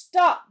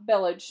 Stop,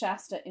 bellowed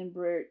Shasta in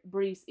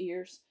Bree's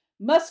ears.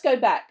 Must go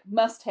back,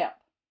 must help.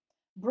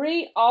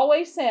 Bree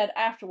always said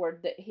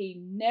afterward that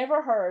he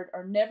never heard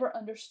or never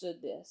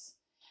understood this.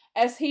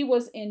 As he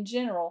was in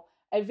general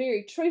a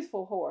very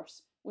truthful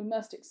horse, we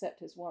must accept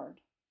his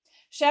word.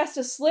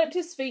 Shasta slipped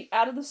his feet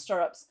out of the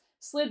stirrups,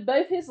 slid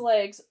both his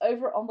legs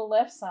over on the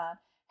left side,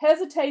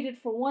 hesitated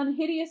for one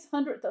hideous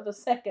hundredth of a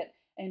second,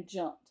 and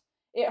jumped.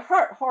 It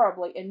hurt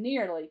horribly and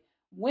nearly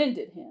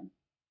winded him.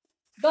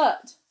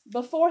 But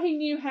before he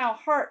knew how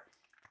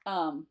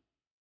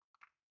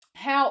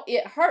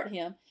it hurt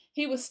him,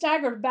 he was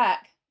staggered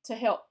back to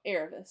help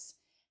Aravis.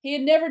 He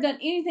had never done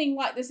anything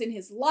like this in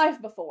his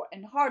life before,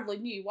 and hardly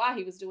knew why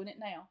he was doing it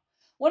now.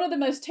 One of the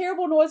most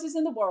terrible noises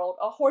in the world,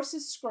 a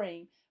horse's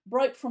scream,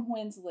 broke from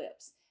Wynne's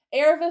lips.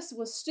 Aravis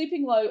was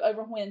stooping low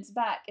over Wynne's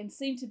back and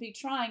seemed to be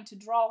trying to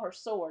draw her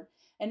sword,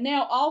 and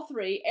now all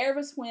three,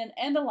 Aravis, Wynne,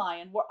 and the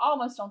lion, were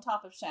almost on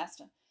top of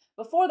Shasta.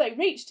 Before they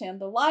reached him,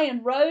 the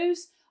lion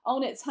rose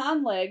on its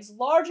hind legs,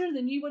 larger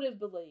than you would have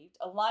believed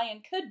a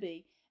lion could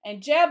be,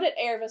 and jabbed at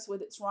Aravis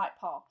with its right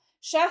paw.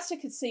 Shasta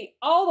could see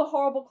all the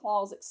horrible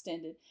claws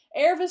extended.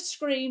 Aravis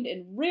screamed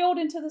and reeled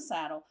into the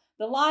saddle.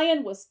 The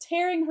lion was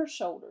tearing her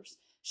shoulders.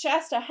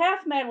 Shasta,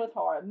 half mad with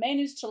horror,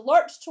 managed to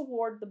lurch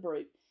toward the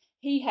brute.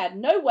 He had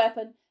no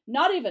weapon,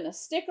 not even a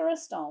stick or a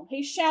stone.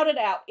 He shouted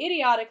out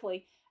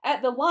idiotically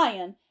at the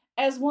lion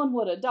as one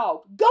would a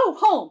dog, "Go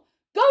home!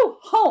 Go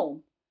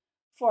home!"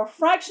 For a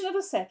fraction of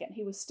a second,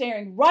 he was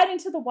staring right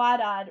into the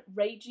wide-eyed,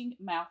 raging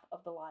mouth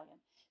of the lion.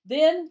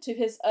 Then, to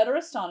his utter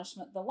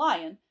astonishment, the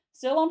lion,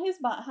 still on his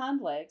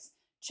hind legs,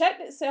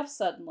 checked itself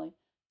suddenly,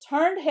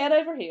 turned head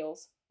over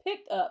heels,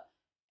 picked up,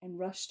 and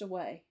rushed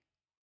away.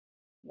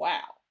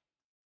 Wow.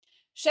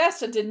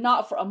 Shasta did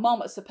not for a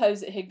moment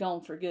suppose it had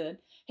gone for good.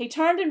 He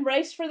turned and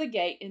raced for the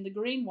gate in the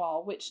green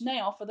wall, which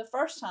now, for the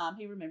first time,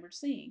 he remembered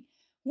seeing.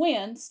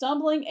 Wynne,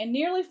 stumbling and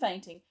nearly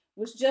fainting,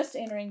 was just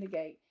entering the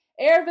gate.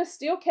 Aravis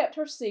still kept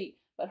her seat,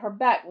 but her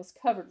back was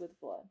covered with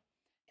blood.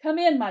 "Come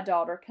in, my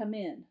daughter, come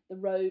in," the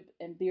robed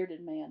and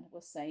bearded man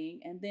was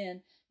saying, and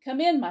then,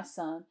 "Come in, my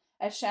son,"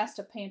 as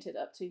Shasta panted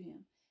up to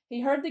him.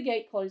 He heard the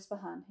gate close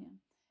behind him.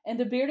 and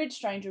the bearded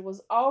stranger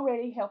was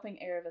already helping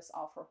Aravis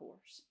off her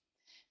horse.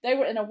 They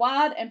were in a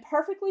wide and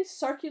perfectly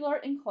circular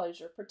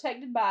enclosure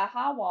protected by a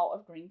high wall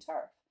of green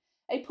turf.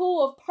 A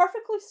pool of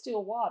perfectly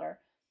still water,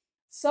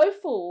 so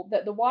full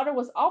that the water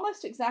was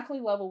almost exactly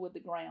level with the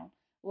ground,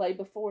 lay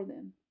before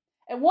them.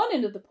 At one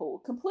end of the pool,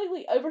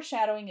 completely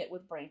overshadowing it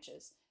with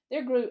branches,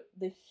 there grew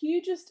the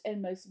hugest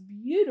and most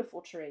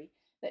beautiful tree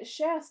that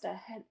Shasta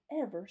had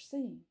ever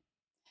seen.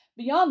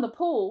 Beyond the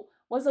pool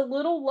was a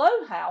little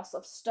low house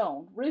of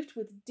stone, roofed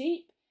with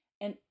deep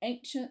and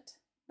ancient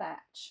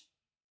thatch.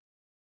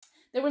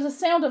 There was a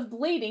sound of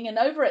bleating, and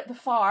over at the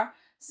far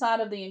side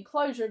of the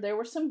enclosure there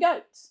were some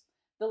goats.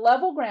 The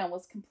level ground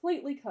was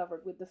completely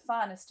covered with the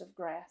finest of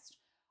grass.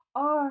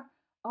 Are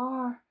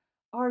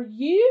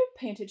you,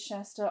 panted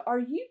Shasta, are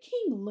you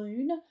King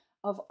Loon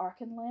of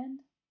Archenland?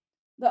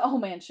 The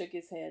old man shook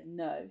his head.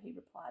 No, he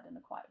replied in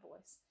a quiet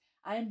voice.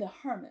 I am the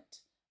hermit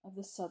of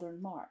the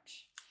southern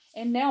march.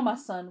 And now, my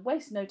son,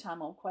 waste no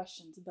time on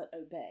questions, but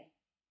obey.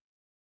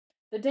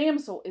 The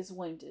damsel is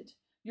wounded.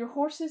 Your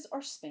horses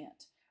are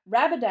spent.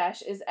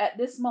 Rabadash is at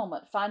this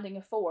moment finding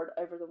a ford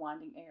over the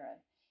winding arrow.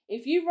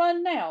 If you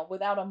run now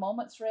without a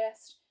moment's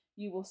rest,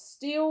 you will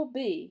still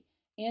be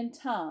in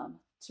time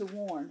to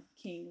warn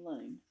King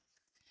Loon.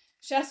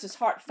 Shasta's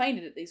heart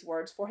fainted at these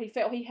words, for he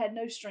felt he had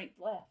no strength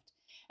left,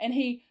 and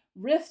he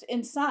writhed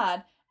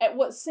inside at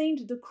what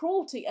seemed the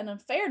cruelty and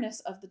unfairness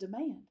of the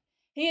demand.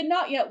 He had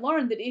not yet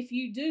learned that if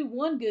you do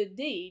one good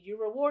deed, your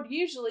reward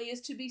usually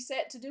is to be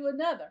set to do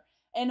another,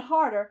 and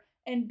harder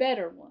and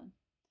better one.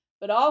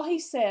 But all he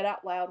said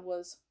out loud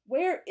was,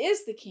 Where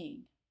is the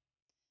king?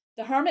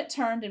 The hermit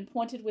turned and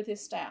pointed with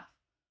his staff.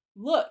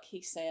 Look,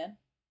 he said.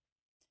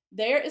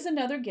 There is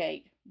another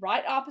gate,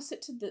 right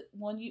opposite to the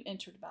one you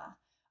entered by.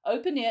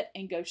 Open it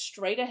and go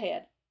straight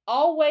ahead,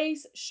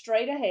 always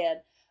straight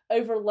ahead,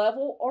 over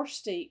level or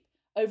steep,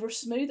 over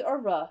smooth or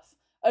rough,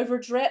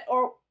 over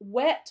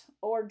wet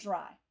or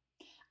dry.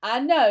 I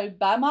know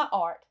by my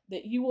art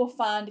that you will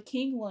find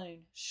King Loon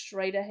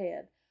straight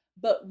ahead,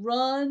 but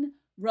run,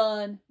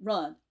 run,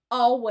 run,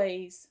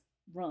 always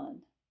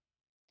run.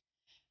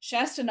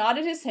 Shasta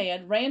nodded his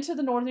head, ran to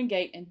the northern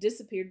gate, and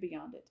disappeared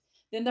beyond it.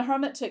 Then the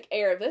hermit took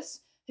Aravis,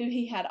 who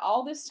he had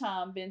all this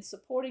time been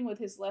supporting with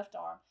his left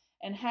arm,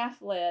 and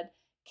half led,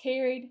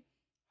 carried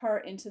her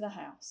into the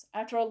house.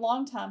 After a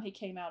long time he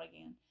came out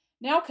again.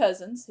 Now,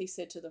 cousins, he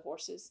said to the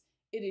horses,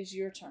 it is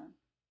your turn.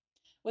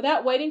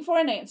 Without waiting for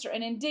an answer,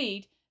 and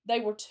indeed they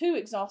were too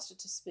exhausted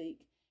to speak,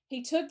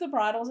 he took the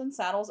bridles and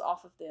saddles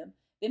off of them.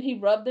 Then he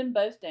rubbed them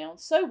both down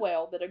so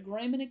well that a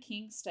groom in a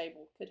king's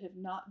stable could have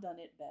not done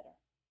it better.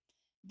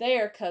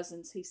 There,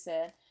 cousins, he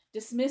said,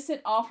 dismiss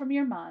it all from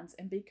your minds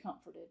and be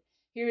comforted.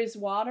 Here is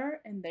water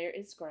and there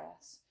is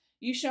grass.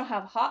 You shall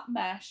have hot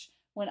mash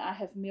when I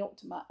have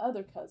milked my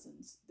other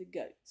cousins, the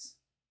goats.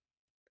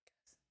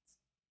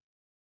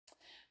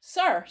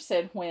 Sir,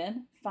 said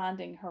Hwen,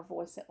 finding her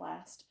voice at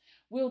last,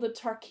 will the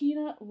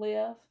Tarkina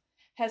live?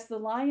 Has the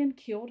lion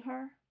killed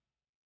her?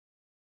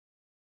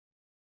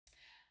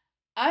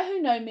 I who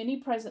know many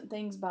present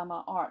things by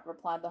my art,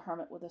 replied the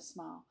hermit with a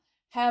smile,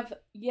 have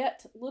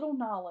yet little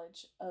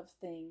knowledge of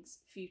things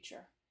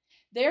future.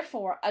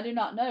 Therefore, I do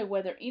not know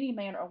whether any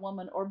man or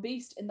woman or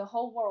beast in the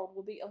whole world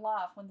will be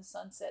alive when the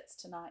sun sets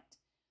tonight.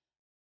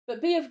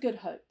 But be of good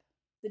hope.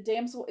 The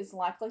damsel is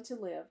likely to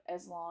live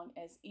as long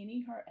as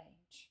any her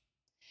age.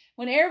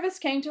 When Aravis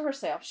came to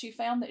herself, she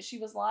found that she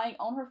was lying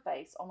on her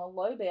face on a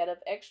low bed of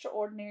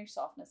extraordinary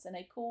softness in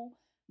a cool,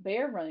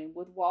 bare room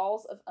with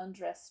walls of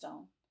undressed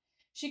stone.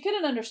 She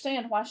couldn't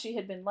understand why she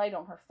had been laid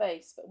on her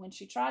face, but when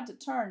she tried to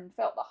turn and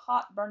felt the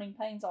hot, burning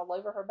pains all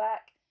over her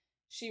back,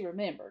 she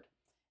remembered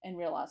and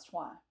realized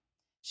why.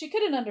 She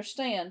couldn't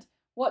understand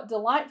what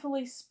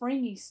delightfully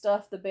springy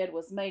stuff the bed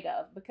was made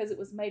of, because it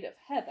was made of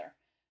heather,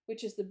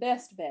 which is the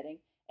best bedding,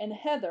 and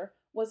heather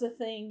was a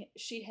thing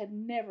she had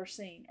never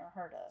seen or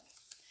heard of.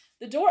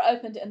 The door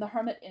opened and the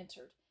hermit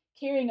entered,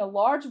 carrying a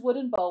large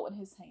wooden bowl in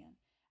his hand.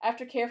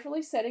 After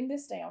carefully setting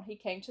this down, he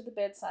came to the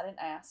bedside and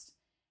asked,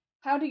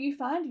 How do you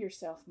find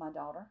yourself, my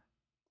daughter?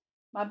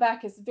 My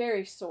back is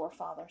very sore,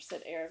 father,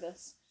 said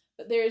Aravis,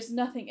 but there is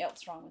nothing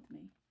else wrong with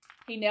me.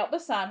 He knelt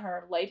beside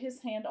her, laid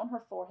his hand on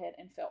her forehead,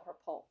 and felt her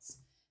pulse.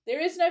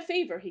 There is no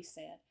fever, he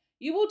said.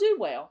 You will do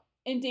well.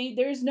 Indeed,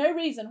 there is no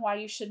reason why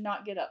you should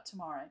not get up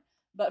tomorrow.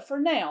 But for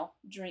now,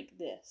 drink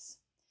this.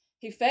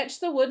 He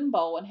fetched the wooden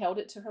bowl and held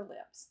it to her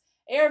lips.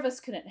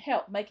 Aravis couldn't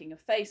help making a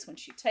face when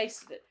she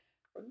tasted it,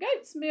 for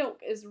goat's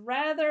milk is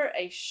rather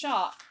a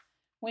shock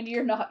when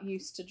you're not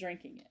used to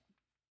drinking it.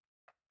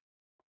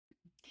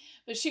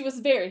 But she was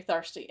very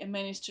thirsty and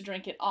managed to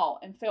drink it all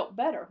and felt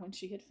better when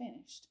she had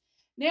finished.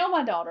 Now,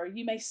 my daughter,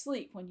 you may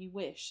sleep when you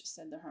wish,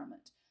 said the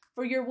hermit,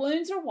 for your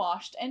wounds are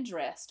washed and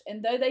dressed,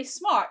 and though they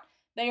smart,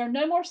 they are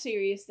no more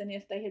serious than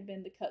if they had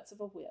been the cuts of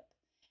a whip.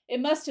 It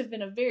must have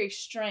been a very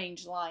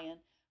strange lion,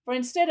 for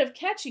instead of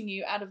catching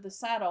you out of the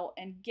saddle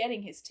and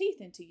getting his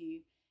teeth into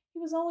you, he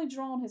was only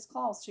drawn his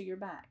claws to your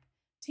back.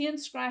 10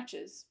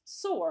 scratches,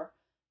 sore,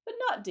 but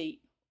not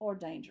deep or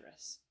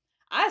dangerous.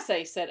 I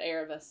say, said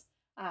Aravis,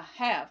 I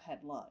have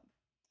had luck.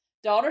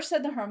 Daughter,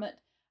 said the hermit,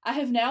 I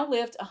have now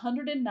lived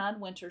 109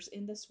 winters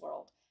in this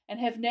world, and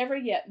have never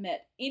yet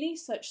met any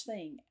such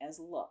thing as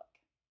luck.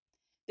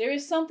 There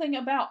is something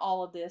about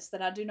all of this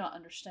that I do not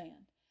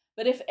understand,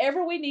 but if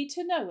ever we need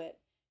to know it,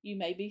 you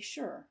may be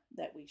sure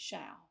that we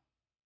shall.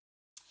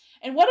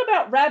 And what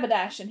about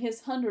Rabadash and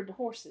his 100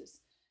 horses?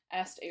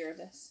 Asked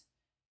Aravis.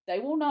 They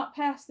will not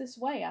pass this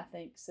way, I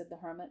think, said the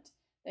hermit.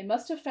 They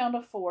must have found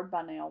a ford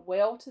by now,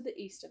 well to the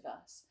east of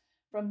us.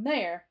 From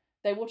there,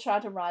 they will try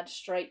to ride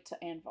straight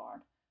to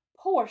Anvard.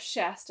 Poor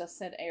Shasta,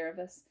 said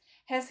Aravis.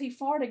 Has he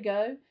far to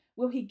go?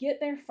 Will he get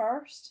there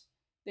first?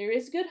 There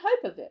is good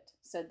hope of it,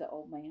 said the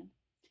old man.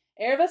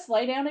 Aravis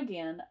lay down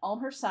again,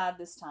 on her side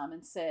this time,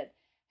 and said,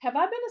 Have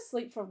I been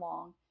asleep for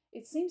long?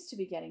 It seems to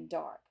be getting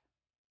dark.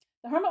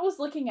 The hermit was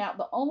looking out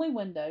the only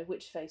window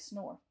which faced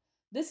north.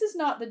 This is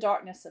not the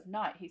darkness of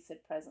night, he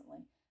said presently.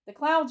 The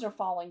clouds are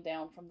falling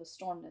down from the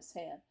stormless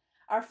head.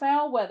 Our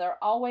foul weather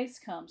always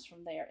comes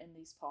from there in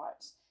these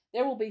parts.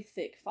 There will be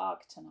thick fog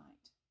tonight.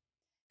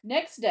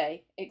 Next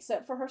day,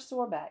 except for her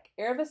sore back,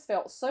 Aravis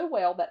felt so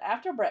well that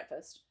after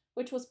breakfast,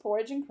 which was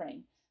porridge and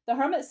cream, the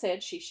hermit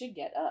said she should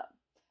get up.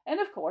 And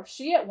of course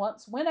she at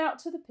once went out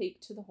to the peak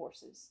to the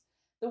horses.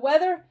 The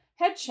weather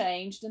had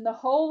changed, and the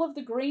whole of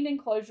the green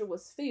enclosure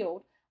was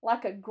filled,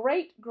 like a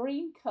great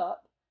green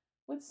cup,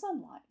 with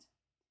sunlight.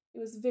 It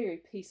was a very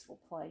peaceful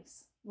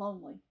place,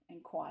 lonely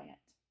and quiet.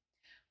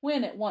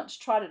 Wynne at once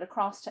trotted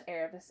across to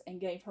Aravis and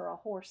gave her a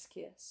horse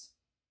kiss.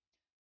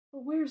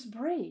 But where's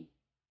Bree?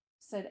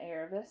 Said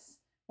Aravis,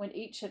 when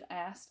each had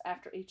asked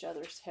after each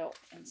other's health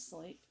and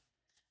sleep.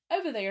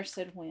 Over there,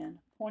 said Wynne,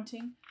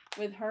 pointing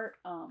with her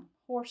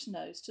horse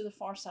nose to the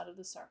far side of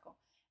the circle.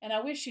 And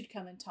I wish you'd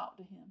come and talk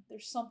to him.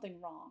 There's something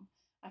wrong.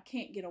 I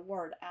can't get a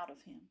word out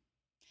of him.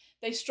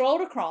 They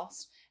strolled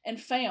across and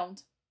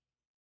found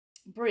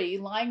Bree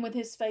lying with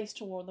his face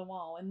toward the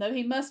wall, and though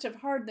he must have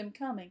heard them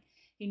coming,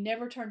 he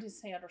never turned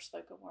his head or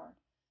spoke a word.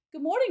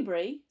 Good morning,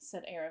 Bree,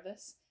 said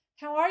Aravis.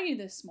 How are you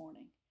this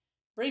morning?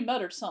 Bree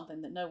muttered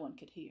something that no one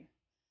could hear.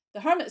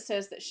 The hermit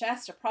says that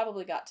Shasta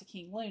probably got to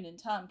King Loon in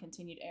time,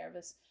 continued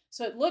Aravis,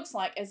 so it looks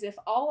like as if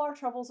all our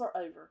troubles are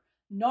over.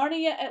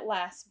 Narnia at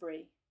last,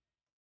 Bree.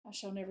 I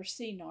shall never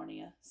see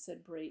Narnia,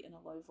 said Bree in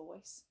a low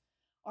voice.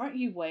 Aren't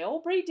you well,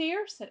 Bree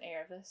dear? Said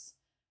Aravis.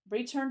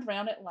 Bree turned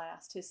round at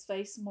last, his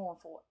face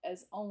mournful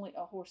as only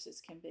a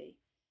horse's can be.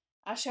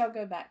 I shall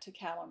go back to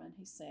Calormen,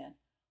 he said.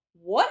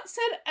 What?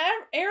 Said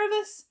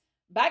Aravis.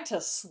 Back to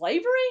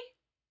slavery?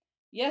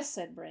 Yes,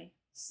 said Bree.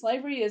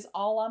 Slavery is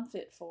all I'm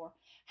fit for.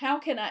 How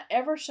can I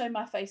ever show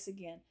my face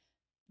again?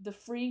 The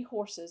free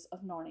horses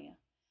of Narnia.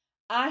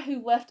 I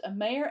who left a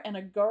mare and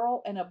a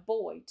girl and a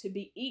boy to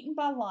be eaten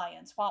by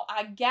lions while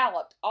I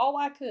galloped all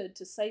I could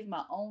to save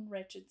my own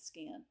wretched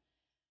skin.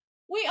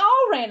 We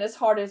all ran as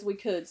hard as we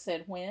could,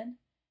 said Wynne.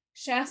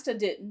 Shasta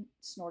didn't,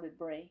 snorted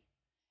Bree.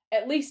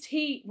 At least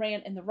he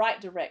ran in the right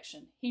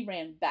direction. He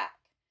ran back.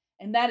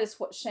 And that is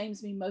what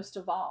shames me most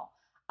of all.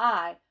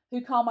 I,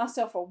 who call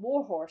myself a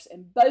warhorse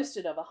and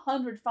boasted of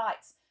 100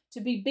 fights, to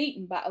be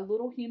beaten by a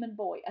little human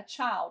boy, a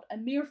child, a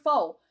mere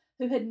foal,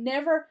 who had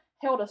never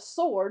held a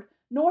sword,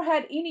 nor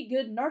had any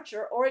good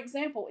nurture or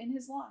example in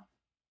his life.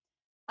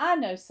 I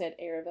know, said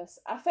Aravis.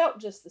 I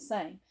felt just the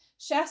same.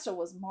 Shasta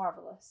was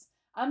marvelous.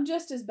 I'm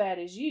just as bad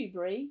as you,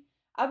 Bree.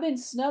 I've been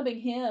snubbing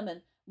him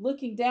and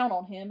looking down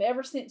on him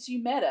ever since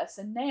you met us,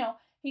 and now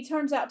he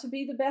turns out to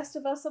be the best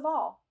of us of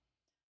all.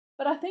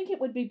 But I think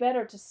it would be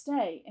better to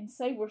stay and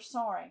say we're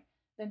sorry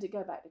than to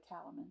go back to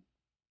Calormen.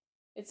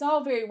 It's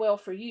all very well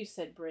for you,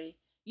 said Bree.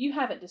 You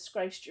haven't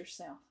disgraced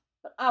yourself,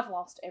 but I've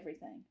lost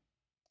everything.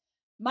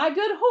 My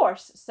good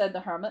horse, said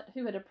the hermit,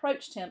 who had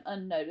approached him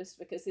unnoticed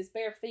because his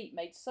bare feet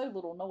made so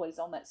little noise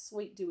on that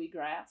sweet dewy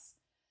grass.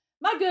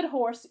 My good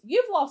horse,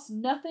 you've lost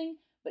nothing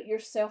but your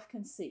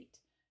self-conceit.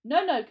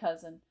 No, no,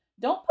 cousin,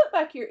 don't put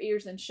back your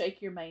ears and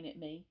shake your mane at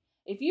me.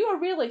 If you are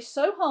really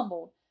so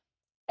humbled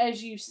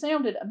as you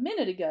sounded a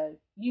minute ago,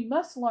 you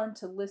must learn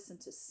to listen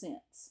to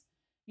sense.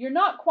 You're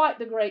not quite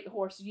the great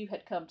horse you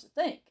had come to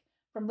think,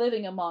 from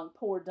living among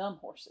poor dumb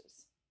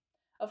horses.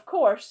 Of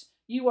course,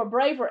 you are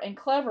braver and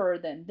cleverer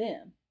than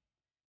them.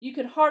 You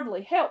could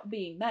hardly help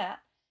being that.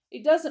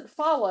 It doesn't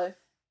follow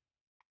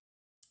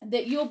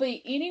that you'll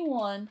be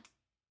I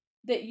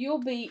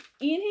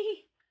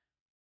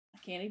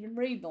can't even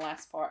read the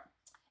last part.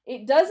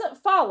 It doesn't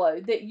follow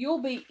that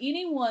you'll be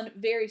anyone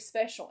very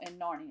special in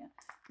Narnia.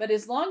 But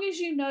as long as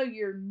you know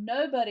you're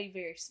nobody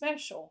very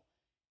special,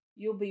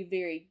 you'll be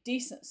very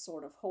decent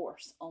sort of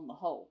horse on the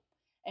whole,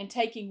 and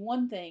taking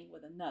one thing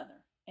with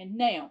another. And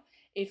now,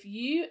 if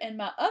you and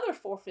my other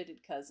four-footed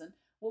cousin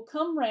will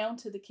come round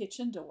to the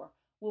kitchen door,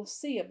 we'll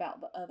see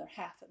about the other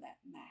half of that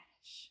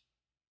mash.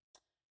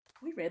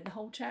 We read the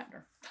whole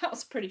chapter. That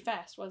was pretty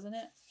fast, wasn't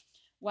it?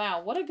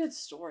 Wow, what a good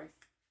story.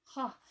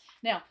 Huh.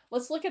 Now,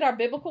 let's look at our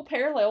biblical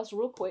parallels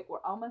real quick. We're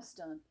almost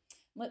done.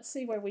 Let's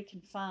see where we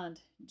can find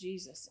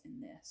Jesus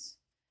in this.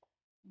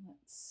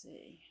 Let's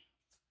see.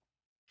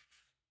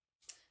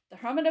 The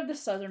Hermit of the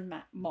Southern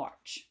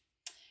March.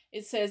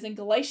 It says in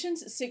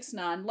Galatians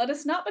 6:9, let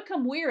us not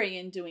become weary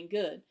in doing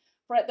good,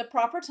 For at the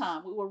proper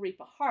time we will reap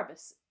a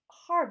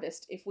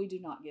harvest if we do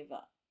not give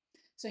up.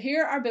 So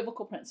here are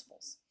biblical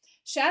principles.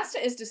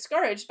 Shasta is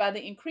discouraged by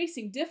the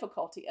increasing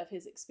difficulty of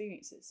his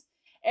experiences.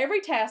 Every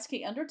task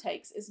he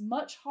undertakes is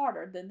much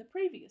harder than the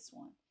previous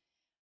one.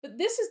 But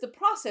this is the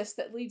process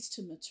that leads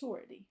to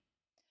maturity.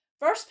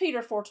 1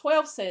 Peter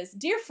 4:12 says,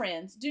 "Dear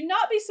friends, do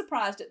not be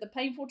surprised at the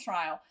painful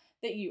trial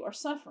that you are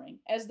suffering,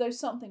 as though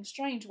something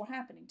strange were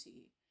happening to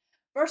you."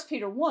 1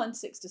 Peter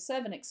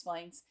 1:6-7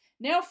 explains,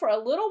 "Now for a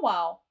little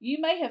while you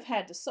may have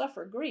had to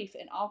suffer grief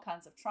in all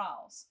kinds of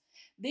trials.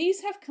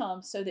 These have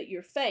come so that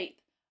your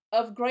faith,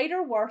 of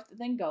greater worth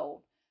than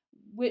gold,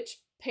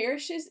 which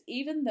perishes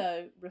even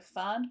though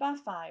refined by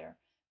fire,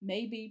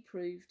 may be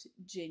proved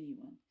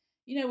genuine."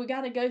 You know, we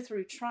got to go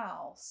through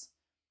trials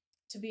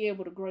to be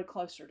able to grow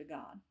closer to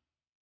God.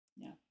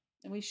 Yeah,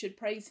 and we should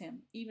praise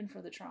Him even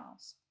for the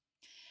trials.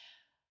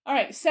 All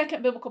right,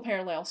 second biblical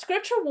parallel.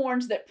 Scripture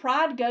warns that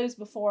pride goes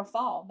before a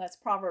fall. That's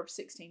Proverbs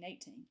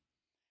 16:18.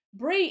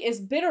 Bree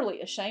is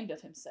bitterly ashamed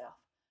of himself,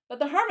 but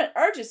the hermit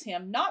urges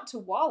him not to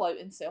wallow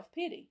in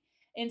self-pity.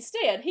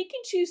 Instead, he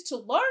can choose to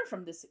learn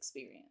from this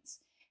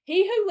experience.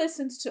 He who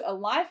listens to a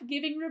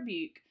life-giving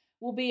rebuke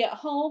will be at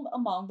home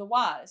among the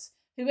wise.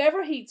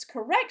 Whoever heeds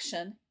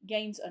correction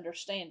gains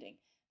understanding.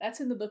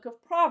 That's in the book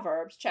of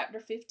Proverbs, chapter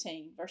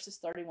 15, verses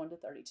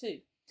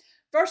 31-32.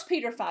 1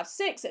 Peter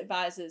 5:6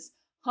 advises,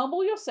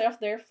 "Humble yourself,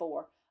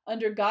 therefore,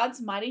 under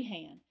God's mighty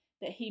hand,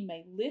 that he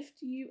may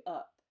lift you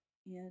up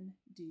in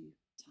due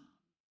time."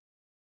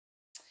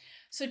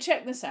 So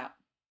check this out.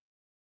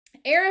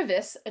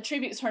 Aravis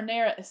attributes her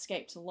Narnia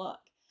escape to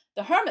luck.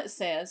 The hermit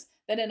says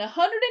that in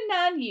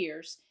 109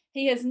 years,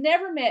 he has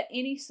never met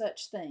any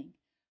such thing.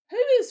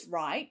 Who is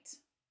right?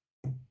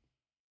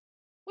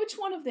 Which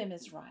one of them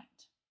is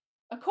right?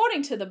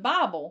 According to the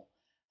Bible,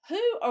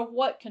 who or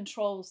what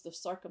controls the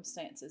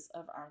circumstances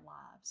of our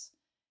lives?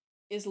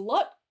 Is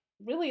luck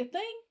really a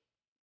thing?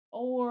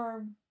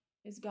 Or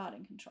is God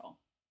in control?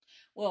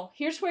 Well,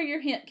 here's where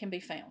your hint can be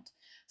found.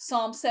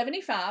 Psalm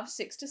 75,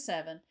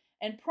 6-7,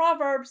 and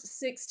Proverbs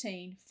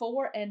 16,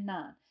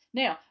 4-9.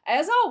 Now,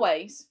 as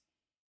always,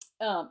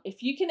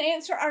 if you can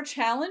answer our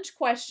challenge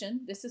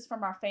question, this is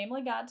from our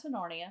Family Guide to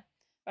Narnia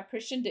by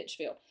Christian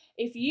Ditchfield.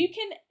 If you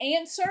can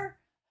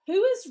answer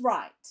who is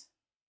right,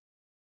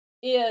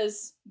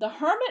 is the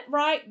hermit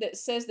right that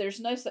says there's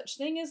no such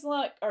thing as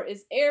luck, or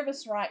is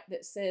Aravis right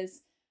that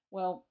says,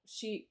 well,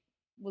 she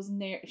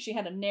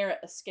had a narrow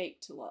escape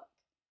to luck?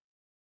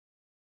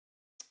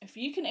 If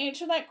you can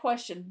answer that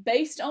question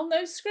based on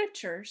those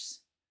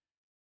scriptures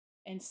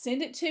and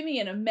send it to me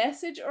in a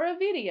message or a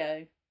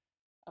video,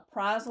 a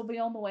prize will be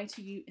on the way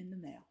to you in the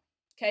mail.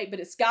 Okay, but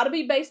it's got to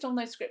be based on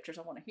those scriptures.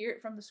 I want to hear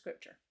it from the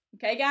scripture.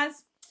 Okay,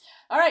 guys?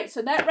 All right,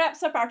 so that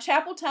wraps up our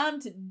chapel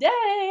time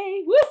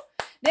today. Woo!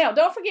 Now,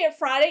 don't forget,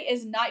 Friday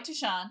is Night to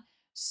Shine.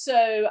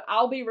 So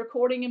I'll be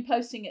recording and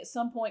posting at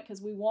some point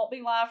because we won't be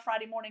live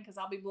Friday morning because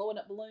I'll be blowing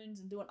up balloons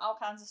and doing all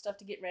kinds of stuff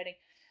to get ready.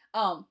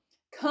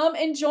 Come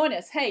and join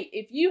us. Hey,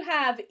 if you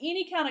have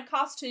any kind of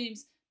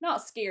costumes,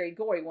 not scary,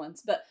 gory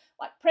ones, but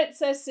like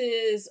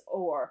princesses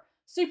or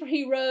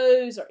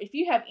superheroes, or if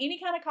you have any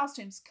kind of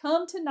costumes,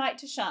 come to Night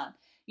to Shine.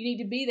 You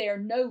need to be there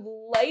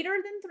no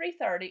later than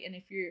 3:30, and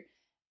if you're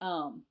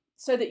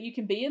so that you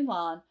can be in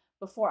line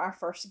before our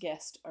first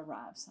guest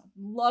arrives. I'd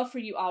love for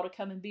you all to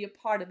come and be a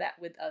part of that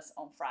with us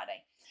on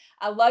Friday.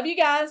 I love you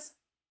guys.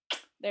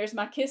 There's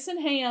my kiss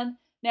in hand.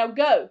 Now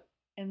go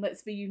and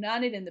let's be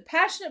united in the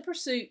passionate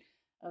pursuit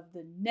of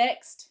the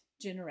next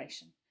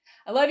generation.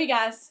 I love you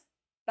guys.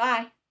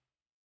 Bye.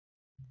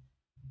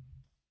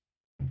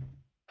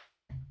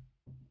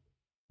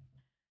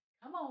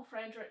 Come on,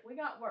 Frederick. We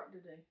got work to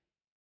do.